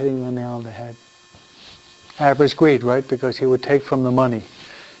think you're hitting the nail on the head. Avarice, greed, right? Because he would take from the money.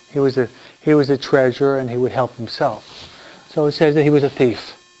 He was a treasurer, and he would help himself. So it says that he was a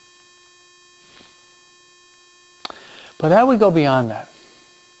thief. But I would go beyond that.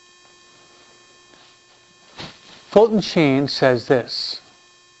 Fulton Sheen says this: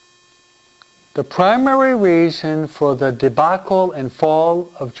 the primary reason for the debacle and fall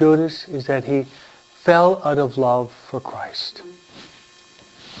of Judas is that he fell out of love for Christ.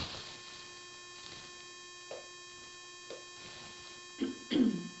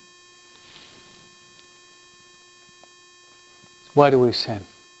 Why do we sin?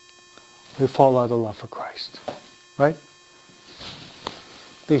 We fall out of love for Christ. Right?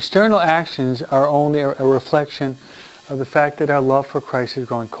 The external actions are only a reflection of the fact that our love for Christ has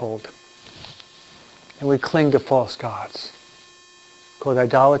gone cold. And we cling to false gods. Called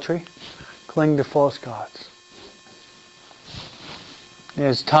idolatry. Cling to false gods.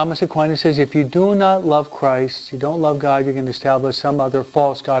 As Thomas Aquinas says, if you do not love Christ, you don't love God, you can establish some other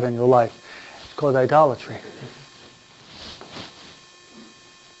false god in your life. It's called idolatry.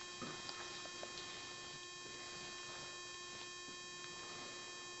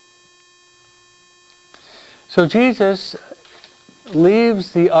 So Jesus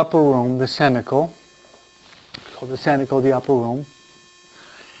leaves the upper room, the cenacle, called the cenacle, the upper room,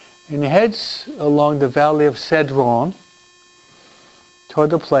 and he heads along the valley of Cedron toward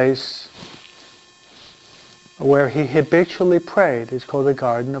the place where he habitually prayed. It's called the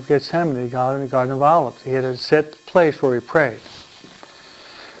Garden of Gethsemane, the Garden of Olives. He had a set place where he prayed.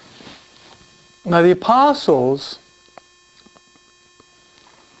 Now the apostles,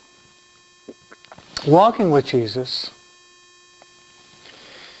 walking with Jesus,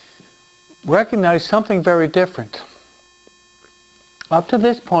 recognized something very different. Up to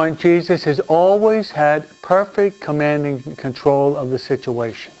this point, Jesus has always had perfect commanding control of the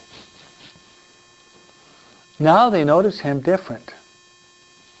situation. Now they notice him different.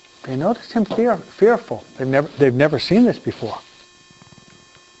 They notice him fearful. They've never seen this before.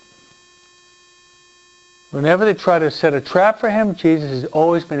 Whenever they try to set a trap for him, Jesus has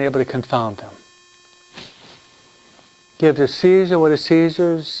always been able to confound them. Give to Caesar what is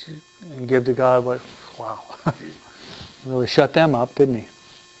Caesar's, and give to God what, wow. Really shut them up, didn't he?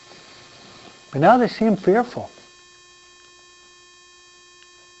 But now they seem fearful.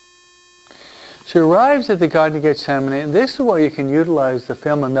 So he arrives at the Garden of Gethsemane, and this is where you can utilize the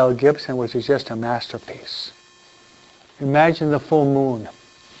film of Mel Gibson, which is just a masterpiece. Imagine the full moon.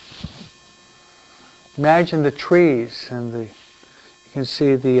 Imagine the trees, and you can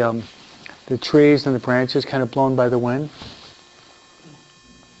see the trees and the branches kind of blown by the wind.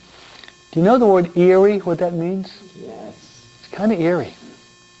 Do you know the word eerie, what that means? Yes. It's kind of eerie.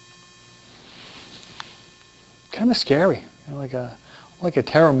 Kind of scary. Like a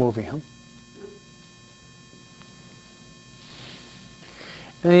terror movie, huh?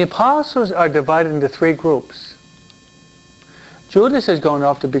 And the apostles are divided into three groups. Judas is going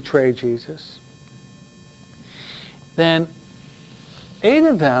off to betray Jesus. Then 8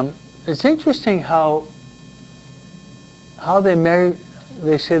 of them, it's interesting how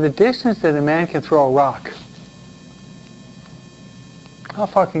they say the distance that a man can throw a rock. How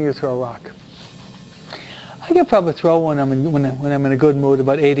far can you throw a rock? I can probably throw when I'm in a good mood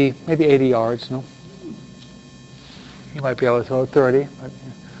about 80, maybe 80 yards. No, you might be able to throw 30. But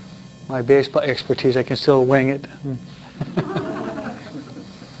my baseball expertise, I can still wing it.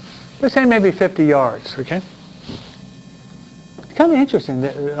 Let's say maybe 50 yards. Okay. It's kind of interesting.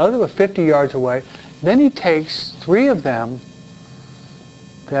 The other were 50 yards away. Then he takes 3 of them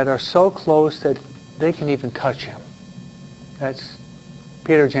that are so close that they can even touch him. That's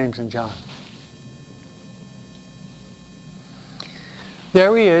Peter, James, and John.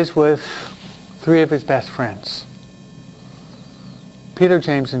 There he is with 3 of his best friends. Peter,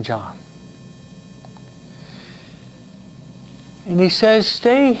 James, and John. And he says,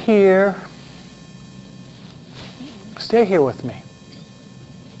 stay here with me.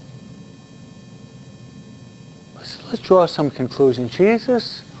 Let's draw some conclusion.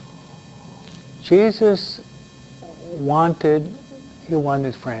 Jesus wanted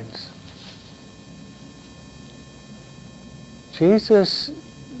friends. Jesus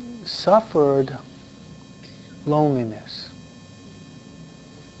suffered loneliness.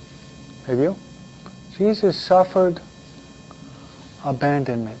 Have you? Jesus suffered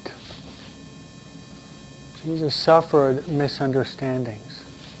abandonment. Jesus suffered misunderstandings.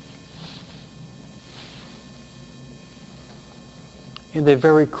 In the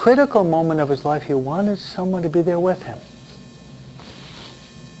very critical moment of his life, he wanted someone to be there with him.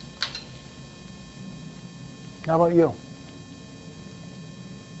 How about you?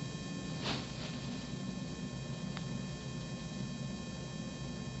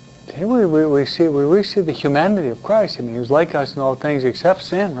 Here we see the humanity of Christ. I mean, he was like us in all things except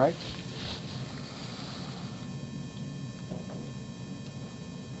sin, right?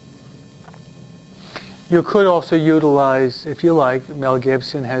 You could also utilize, if you like, Mel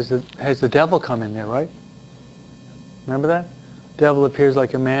Gibson has the devil come in there, right? Remember that? Devil appears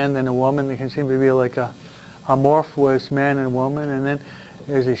like a man, then a woman. They can seem to be like a amorphous man and woman, and then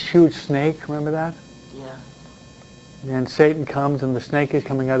there's this huge snake. Remember that? Yeah. And Satan comes, and the snake is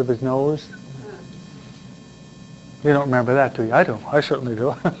coming out of his nose. You don't remember that, do you? I do. I certainly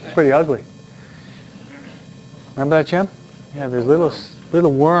do. It's pretty ugly. Remember that, Jim? Yeah, there's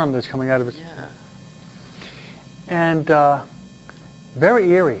little worm that's coming out of it. Yeah. And very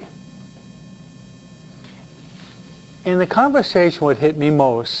eerie. In the conversation, what hit me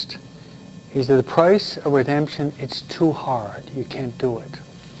most is that the price of redemption, it's too hard. You can't do it.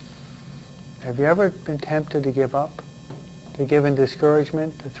 Have you ever been tempted to give up? To give in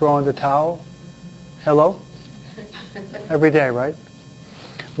discouragement? To throw in the towel? Hello? Every day, right?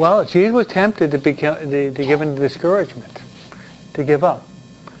 Well, Jesus was tempted to give in discouragement, to give up,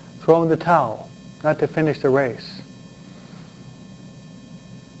 throw in the towel, not to finish the race.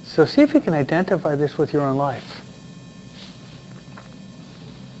 So see if you can identify this with your own life.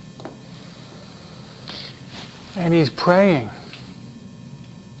 And he's praying.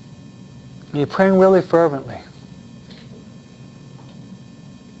 He's praying really fervently.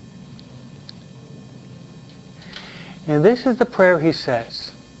 And this is the prayer he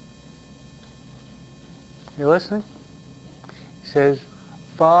says. You listening? He says,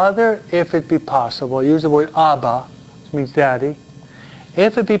 Father, if it be possible, use the word Abba, which means Daddy.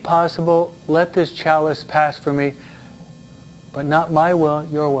 If it be possible, let this chalice pass from me, but not my will,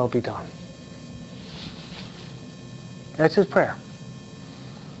 your will be done. That's his prayer.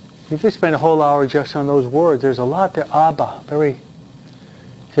 You could spend a whole hour just on those words. There's a lot there. Abba,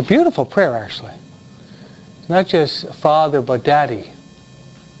 it's a beautiful prayer, actually. It's not just Father, but Daddy.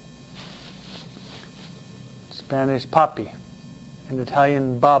 Spanish, papi. In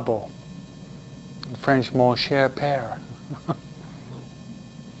Italian, babbo. In French, mon cher père.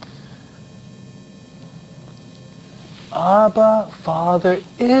 Abba, Father,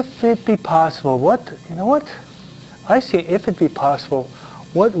 if it be possible. You know what? I see, if it be possible,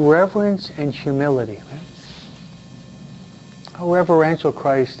 what reverence and humility. Right? How reverential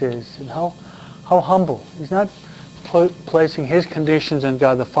Christ is, and how humble. He's not placing his conditions on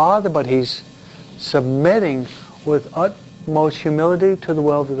God the Father, but he's submitting with utmost humility to the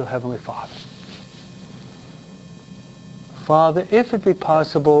will of the Heavenly Father. Father, if it be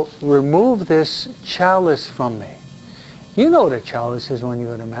possible, remove this chalice from me. You know what a chalice is when you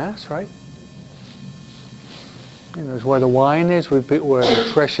go to Mass, right? You know, it's where the wine is, where the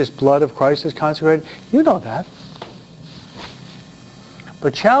precious blood of Christ is consecrated. You know that.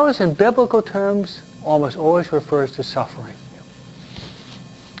 But chalice in biblical terms almost always refers to suffering.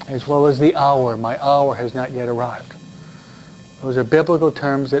 As well as the hour. My hour has not yet arrived. Those are biblical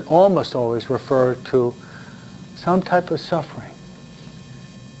terms that almost always refer to some type of suffering.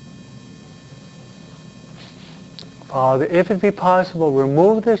 Father, if it be possible,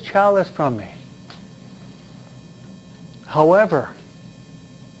 remove this chalice from me. However,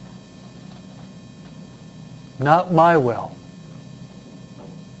 not my will,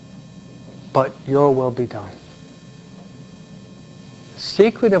 but your will be done. The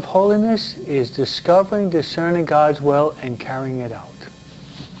secret of holiness is discovering, discerning God's will, and carrying it out.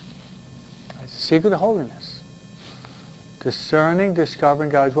 That's the secret of holiness. Discerning, discovering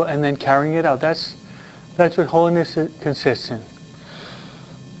God's will, and then carrying it out. That's what holiness consists in.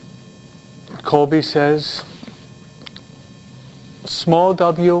 Colby says, small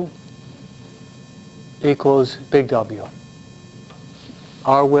w equals big W.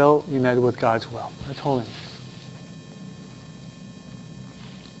 Our will united with God's will. That's holiness.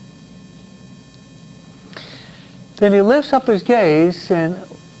 Then he lifts up his gaze, and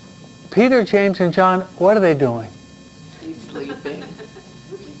Peter, James, and John, what are they doing? He's sleeping.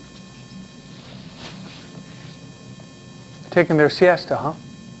 Taking their siesta, huh?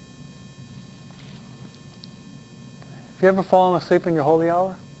 Have you ever fallen asleep in your holy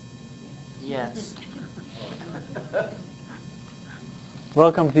hour? Yes.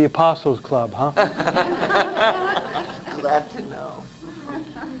 Welcome to the Apostles Club, huh? Glad to know.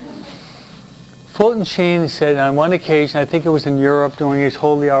 Fulton Sheen said on one occasion, I think it was in Europe during his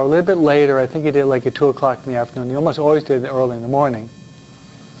holy hour, a little bit later, I think he did like at 2 o'clock in the afternoon. He almost always did it early in the morning.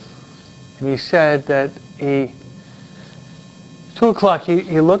 And he said that 2 o'clock,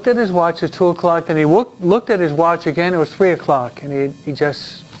 he looked at his watch at 2 o'clock, then he looked at his watch again, it was 3 o'clock, and he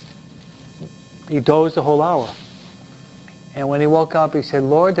dozed the whole hour. And when he woke up, he said,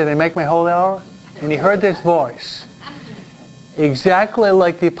 Lord, did I make my whole hour? And he heard this voice, exactly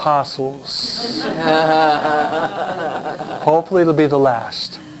like the apostles. Hopefully it'll be the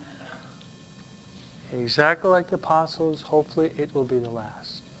last. exactly like the apostles. Hopefully it will be the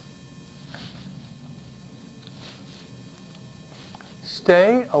last.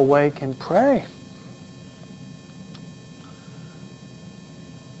 Stay awake and pray.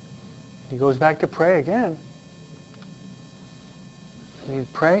 He goes back to pray again. He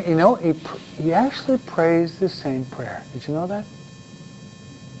pray. You know, he actually prays the same prayer. Did you know that?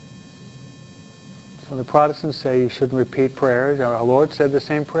 So the Protestants say you shouldn't repeat prayers. Our Lord said the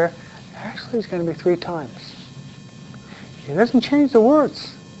same prayer. Actually, it's going to be 3 times. He doesn't change the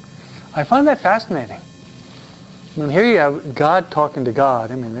words. I find that fascinating. I mean, here you have God talking to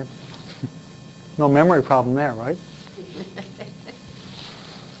God. I mean, no memory problem there, right?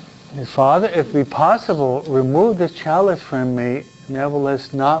 His Father, if it be possible, remove this chalice from me.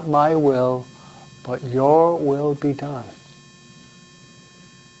 Nevertheless, not my will, but your will be done.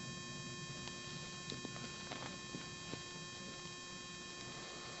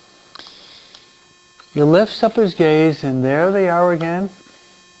 He lifts up his gaze, and there they are again.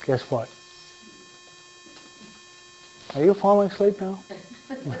 Guess what? Are you falling asleep now?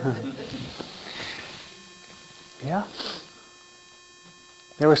 Yeah.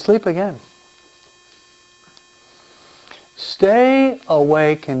 They were asleep again. Stay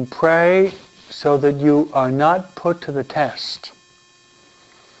awake and pray so that you are not put to the test.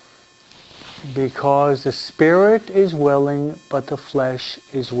 Because the spirit is willing, but the flesh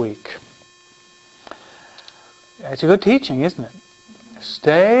is weak. That's a good teaching, isn't it?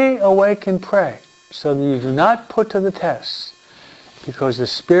 Stay awake and pray so that you do not put to the test. Because the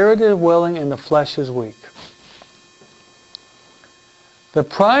spirit is willing and the flesh is weak. The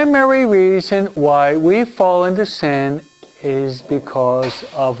primary reason why we fall into sin is because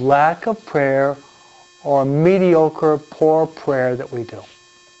of lack of prayer or mediocre, poor prayer that we do.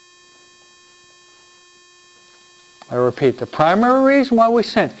 I repeat, the primary reason why we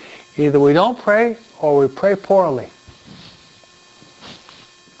sin, either we don't pray or we pray poorly.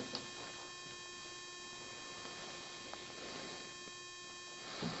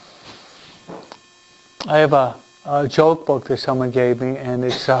 I have a joke book that someone gave me, and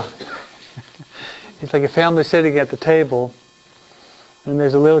it's it's like a family sitting at the table, and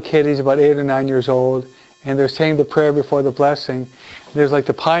there's a little kid, he's about 8 or 9 years old, and they're saying the prayer before the blessing. There's like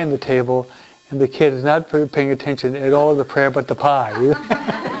the pie on the table, and the kid is not paying attention at all to the prayer but the pie.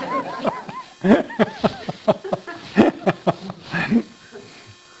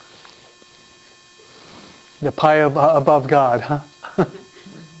 The pie above God, huh?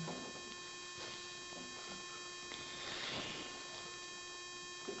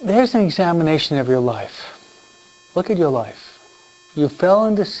 There's an examination of your life. Look at your life. You fell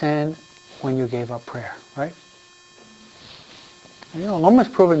into sin when you gave up prayer, right? You know,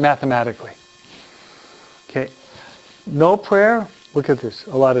 almost prove it mathematically. Okay, no prayer, look at this,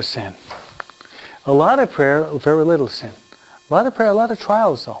 a lot of sin. A lot of prayer, very little sin. A lot of prayer, a lot of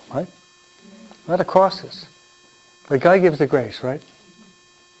trials though, right? A lot of crosses. But God gives the grace, right?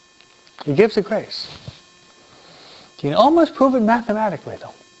 He gives the grace. You can almost prove it mathematically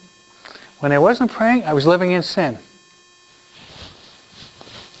though. When I wasn't praying, I was living in sin.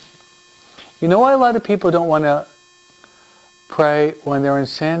 You know why a lot of people don't want to pray when they're in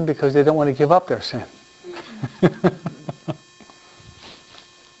sin? Because they don't want to give up their sin.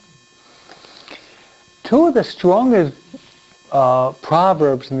 Two of the strongest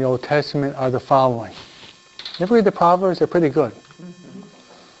proverbs in the Old Testament are the following. You ever read the Proverbs? They're pretty good.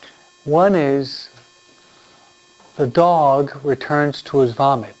 One is, the dog returns to his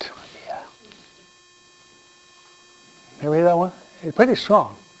vomit. Yeah. You ever read that one? It's pretty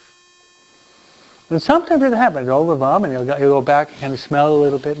strong. And sometimes it happens. All the vomit, he'll go back and kind of smell a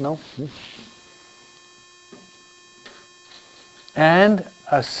little bit, no? And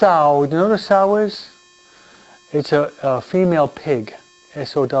a sow, do you know what a sow is? It's a female pig,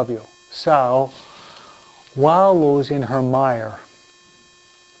 S-O-W. Sow wallows in her mire.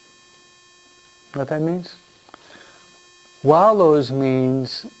 You know what that means? Wallows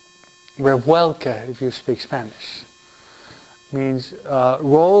means revuelca, if you speak Spanish. Means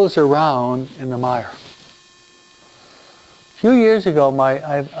rolls around in the mire. A few years ago,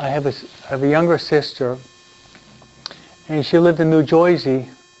 I have a younger sister, and she lived in New Jersey,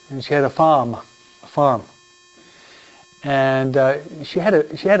 and she had a farm, and she had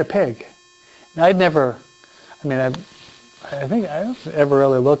a pig. And I think I haven't ever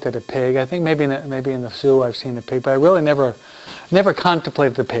really looked at a pig. I think maybe in the zoo I've seen a pig, but I really never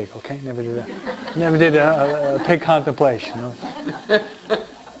contemplated the pig. Okay, never did that. Never did a pig contemplation. No?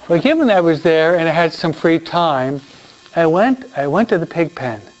 But given I was there and I had some free time, I went to the pig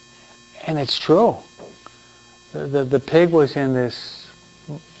pen, and it's true. The pig was in this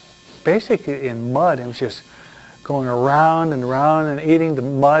basically in mud. It was just going around and around and eating the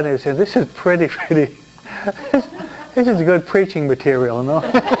mud. And I said, this is pretty, this is good preaching material, no?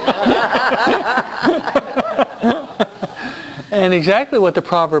 And exactly what the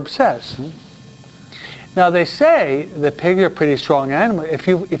proverb says. Now they say the pigs are a pretty strong animal. If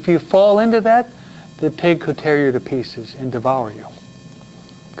you fall into that, the pig could tear you to pieces and devour you.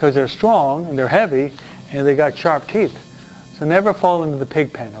 Because they're strong and they're heavy and they got sharp teeth. So never fall into the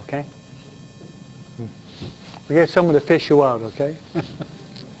pig pen, okay? We get someone to fish you out, okay?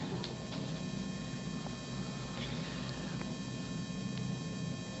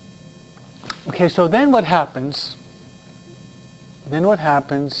 Okay, so then what happens? Then what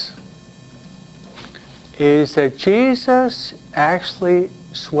happens is that Jesus actually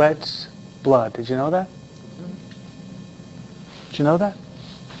sweats blood. Did you know that? Did you know that?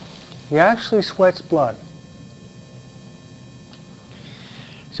 He actually sweats blood.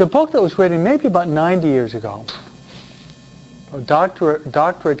 It's a book that was written maybe about 90 years ago.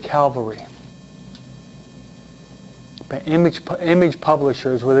 Doctorate Calvary. By Image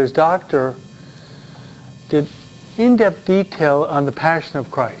Publishers, where this doctor did in-depth detail on the Passion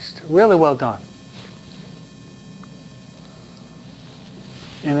of Christ. Really well done.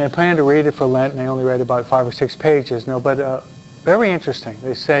 And I plan to read it for Lent, and I only read about 5 or 6 pages. No, but very interesting.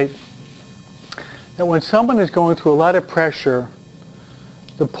 They say that when someone is going through a lot of pressure,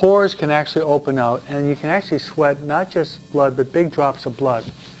 the pores can actually open out, and you can actually sweat not just blood, but big drops of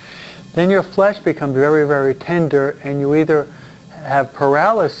blood. Then your flesh becomes very, very tender, and you either have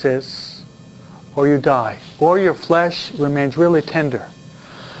paralysis or you die, or your flesh remains really tender.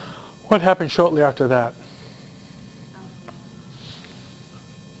 What happens shortly after that?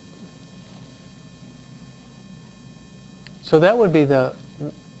 So that would be the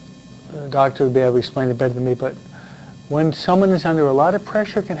doctor would be able to explain it better than me, but when someone is under a lot of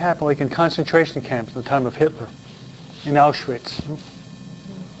pressure, it can happen, like in concentration camps in the time of Hitler, in Auschwitz.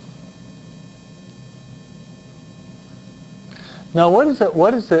 Now, what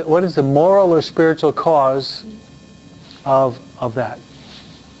is the moral or spiritual cause of that?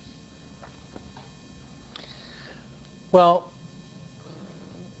 Well,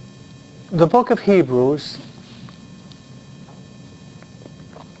 the book of Hebrews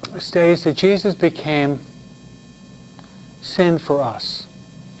states that Jesus became sin for us,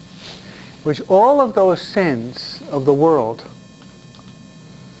 which all of those sins of the world,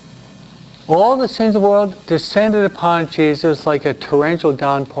 all the sins of the world descended upon Jesus like a torrential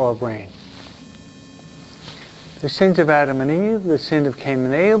downpour of rain. The sins of Adam and Eve, the sins of Cain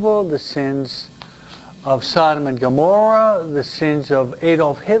and Abel, the sins of Sodom and Gomorrah, the sins of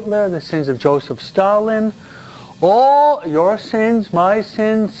Adolf Hitler, the sins of Joseph Stalin, all your sins, my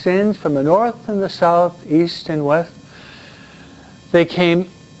sins, sins from the north and the south, east and west, they came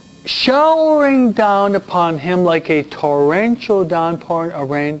showering down upon him like a torrential downpouring of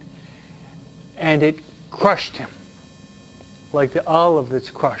rain, and it crushed him like the olive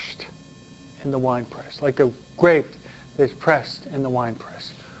that's crushed in the winepress, like the grape that's pressed in the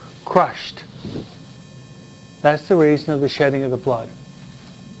winepress. Crushed. That's the reason of the shedding of the blood.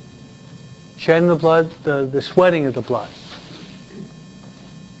 Shedding the blood, the sweating of the blood.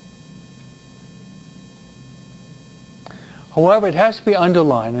 However, it has to be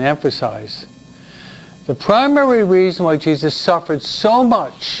underlined and emphasized. The primary reason why Jesus suffered so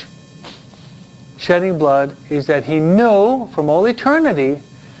much shedding blood is that he knew from all eternity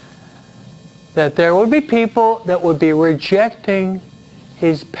that there would be people that would be rejecting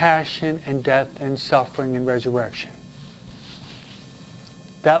his passion and death and suffering and resurrection.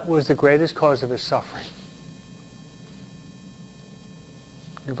 That was the greatest cause of his suffering.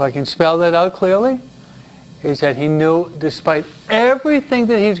 If I can spell that out clearly, is that he knew despite everything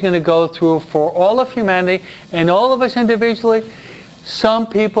that he's going to go through for all of humanity and all of us individually, some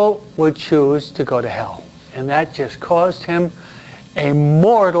people would choose to go to hell. And that just caused him a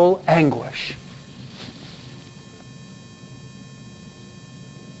mortal anguish.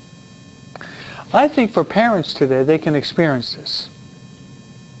 I think for parents today, they can experience this.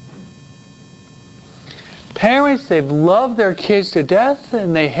 Parents, they've loved their kids to death,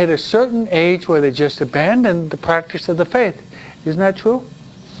 and they hit a certain age where they just abandon the practice of the faith. Isn't that true?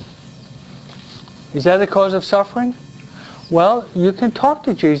 Is that a cause of suffering? Well, you can talk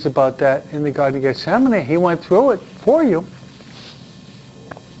to Jesus about that in the Garden of Gethsemane. He went through it for you.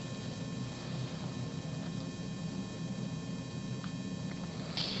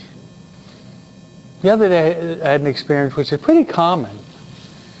 The other day I had an experience which is pretty common.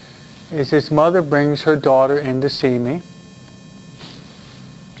 Is this mother brings her daughter in to see me.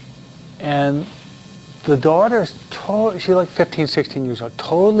 And the daughter's she's like 15, 16 years old,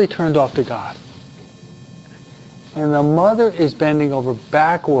 totally turned off to God. And the mother is bending over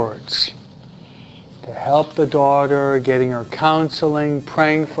backwards to help the daughter, getting her counseling,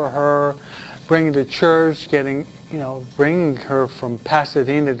 praying for her, bringing to church, bringing her from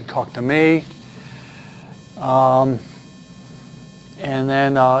Pasadena to talk to me. And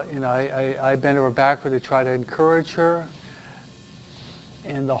then, I bent over backward to try to encourage her.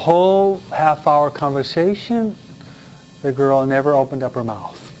 And the whole half-hour conversation, the girl never opened up her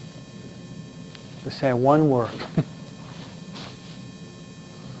mouth to say one word.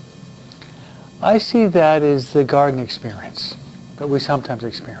 I see that as the garden experience that we sometimes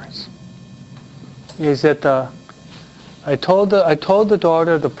experience. Is that I told the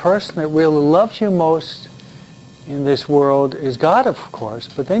daughter, the person that really loves you most in this world is God, of course,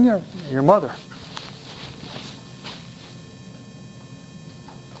 but then your mother.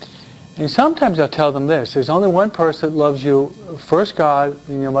 And sometimes I'll tell them this: there's only one person that loves you, first God,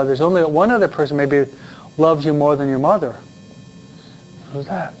 and your mother. There's only one other person maybe loves you more than your mother. Who's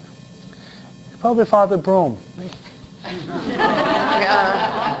that? It's probably Father Broom.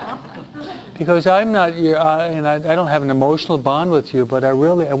 Because I'm not, and I don't have an emotional bond with you, but I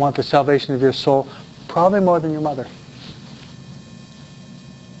want the salvation of your soul probably more than your mother.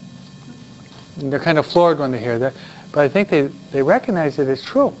 And they're kind of floored when they hear that, but I think they recognize that it's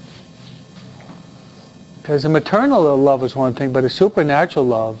true. Because a maternal love is one thing, but a supernatural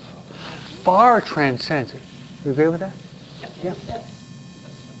love far transcends it. You agree with that? Yeah.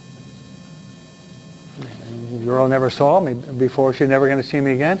 The girl never saw me before. She's never going to see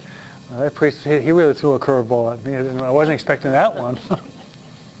me again. That priest, he really threw a curveball at me. I wasn't expecting that one.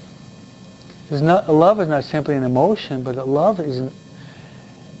 Love is not simply an emotion, but love is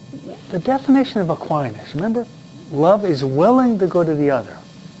the definition of Aquinas. Remember, love is willing to go to the other.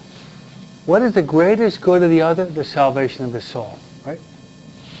 What is the greatest good of the other? The salvation of the soul, right?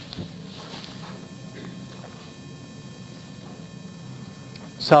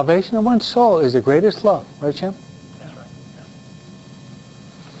 Salvation of one's soul is the greatest love, right, Jim? That's right.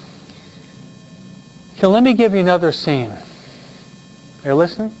 So let me give you another scene. Are you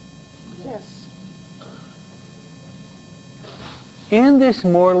listening? Yes. In this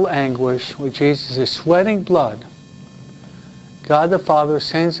mortal anguish, where Jesus is sweating blood, God the Father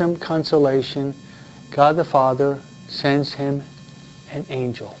sends him consolation. God the Father sends him an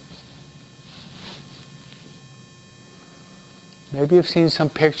angel. Maybe you've seen some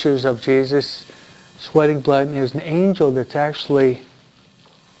pictures of Jesus sweating blood, and there's an angel that's actually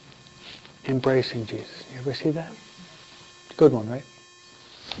embracing Jesus. You ever see that? Good one, right?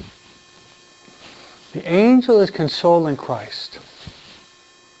 The angel is consoling Christ.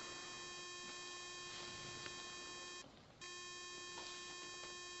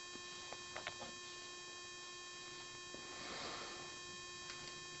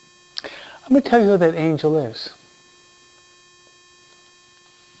 I'm going to tell you who that angel is.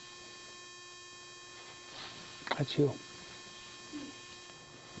 That's you.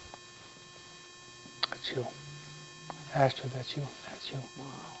 That's you. Astor, that's you. That's you. Wow.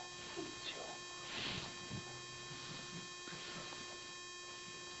 That's you.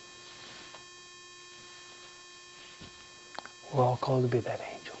 We're all called to be that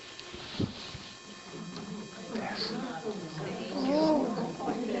angel. Yes.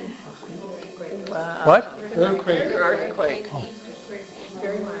 Wow. What? Earthquake. Oh.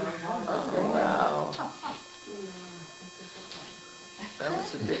 Wow. That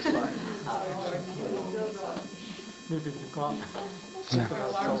was a big one.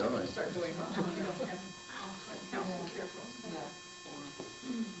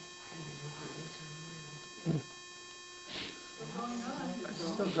 It's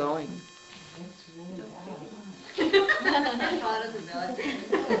still going.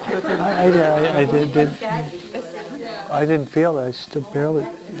 I didn't feel it. I still barely.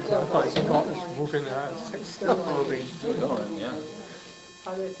 It's still moving. Still going, yeah.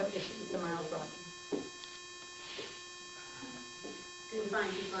 Probably some issue with the miles on. Keep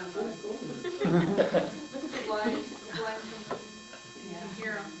fine.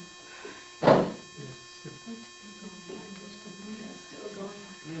 Hear 'em. Still going.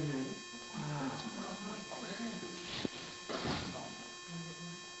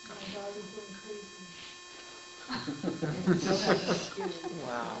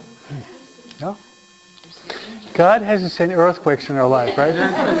 Wow. No? God has to send earthquakes in our life, right? He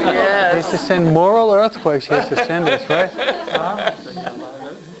has to send moral earthquakes. He has to send us, right?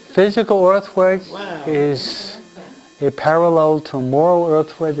 Physical earthquake is a parallel to a moral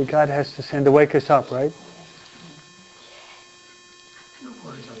earthquake that God has to send to wake us up, right?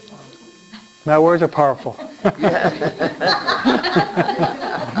 My words are powerful.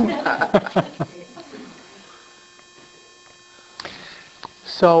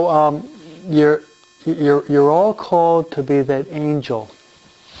 So you're all called to be that angel.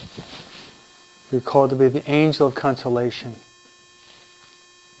 You're called to be the angel of consolation.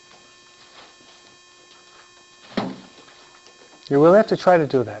 You really have to try to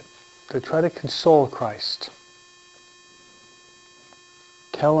do that, to try to console Christ.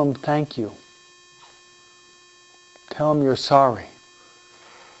 Tell him thank you. Tell him you're sorry.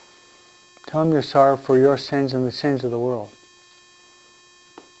 Tell him you're sorry for your sins and the sins of the world.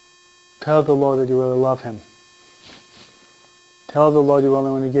 Tell the Lord that you really love him. Tell the Lord you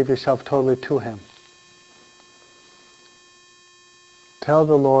really want to give yourself totally to him. Tell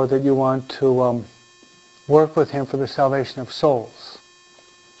the Lord that you want to work with him for the salvation of souls.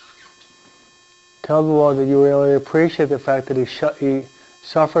 Tell the Lord that you really appreciate the fact that he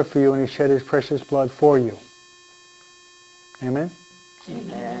suffered for you and he shed his precious blood for you. Amen?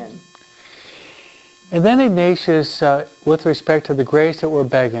 Amen. And then Ignatius, with respect to the grace that we're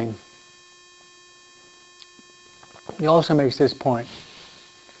begging, he also makes this point,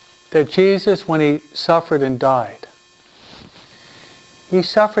 that Jesus, when he suffered and died, he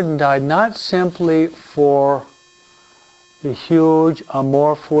suffered and died not simply for the huge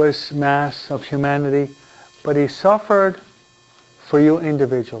amorphous mass of humanity, but he suffered for you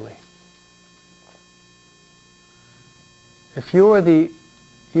individually. If you were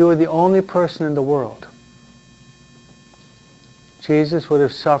the only person in the world, Jesus would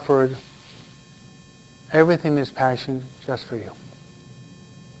have suffered everything in his passion just for you.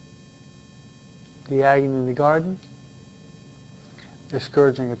 The agony in the garden, the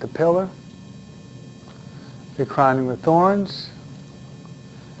scourging at the pillar, the crowning with thorns,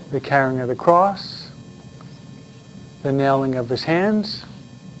 the carrying of the cross, the nailing of his hands,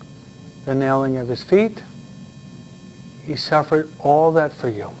 the nailing of his feet. He suffered all that for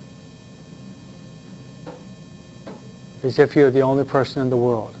you, as if you're the only person in the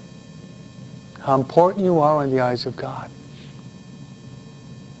world. How important you are in the eyes of God.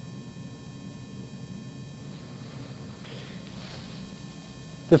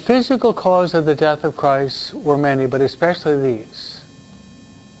 The physical cause of the death of Christ were many, but especially these: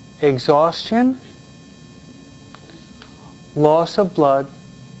 exhaustion, loss of blood,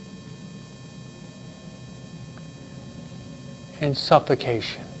 and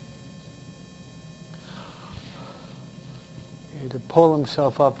suffocation. He had to pull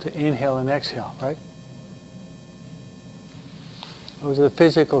himself up to inhale and exhale, right? Those are the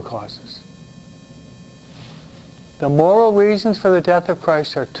physical causes. The moral reasons for the death of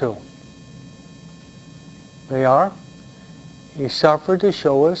Christ are two. They are, he suffered to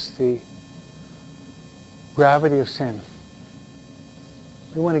show us the gravity of sin.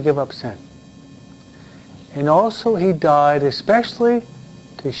 We want to give up sin. And also he died especially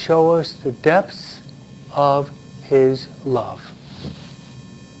to show us the depths of his love.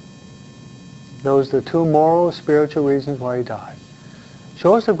 Those are the two moral, spiritual reasons why he died.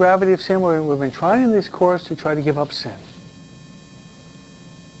 Show us the gravity of sin. We've been trying in this course to try to give up sin.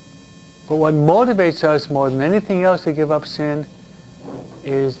 But what motivates us more than anything else to give up sin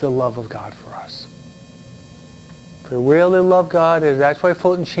is the love of God for us. If we really love God, that's why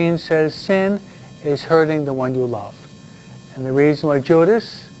Fulton Sheen says sin is hurting the one you love. And the reason why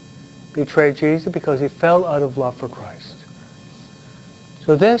Judas betrayed Jesus, because he fell out of love for Christ.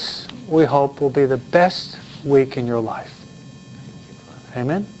 So this, we hope, will be the best week in your life.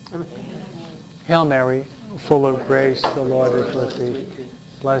 Amen? Amen. Hail Mary, full of grace, the Lord is with thee.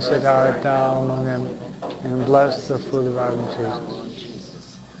 Blessed art thou among women, and blessed the fruit of thy womb,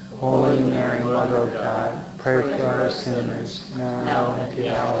 Jesus. Holy Mary, Mother of God, pray for us sinners, now and at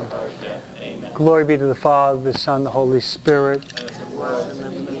the hour of our death. Amen. Glory be to the Father, the Son, the Holy Spirit. As it was in the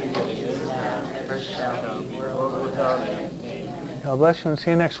beginning, is now, and ever shall be, world without end. Amen. God bless you and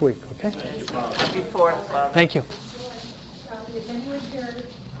see you next week, okay? Happy Fourth, Father. Thank you. If anyone's here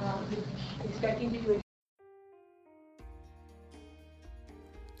expecting to do a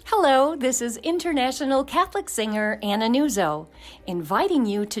Hello, this is international Catholic singer Anna Nuzzo, inviting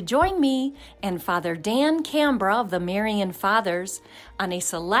you to join me and Father Dan Cambra of the Marian Fathers on a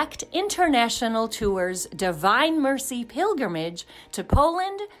select international tour's Divine Mercy pilgrimage to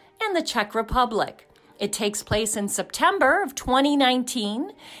Poland and the Czech Republic. It takes place in September of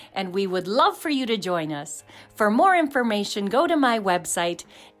 2019, and we would love for you to join us. For more information, go to my website,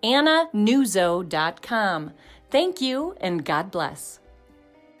 annanuzzo.com. Thank you, and God bless.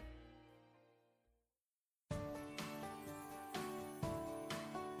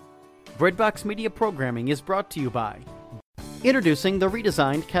 Breadbox Media programming is brought to you by Introducing the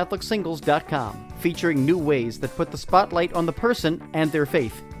redesigned CatholicSingles.com, featuring new ways that put the spotlight on the person and their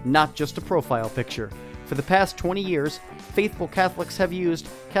faith, not just a profile picture. For the past 20 years, faithful Catholics have used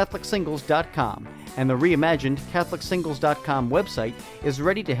CatholicSingles.com, and the reimagined CatholicSingles.com website is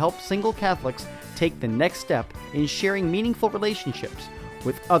ready to help single Catholics take the next step in sharing meaningful relationships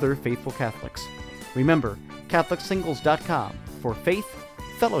with other faithful Catholics. Remember, CatholicSingles.com for faith,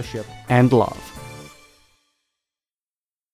 fellowship, and love.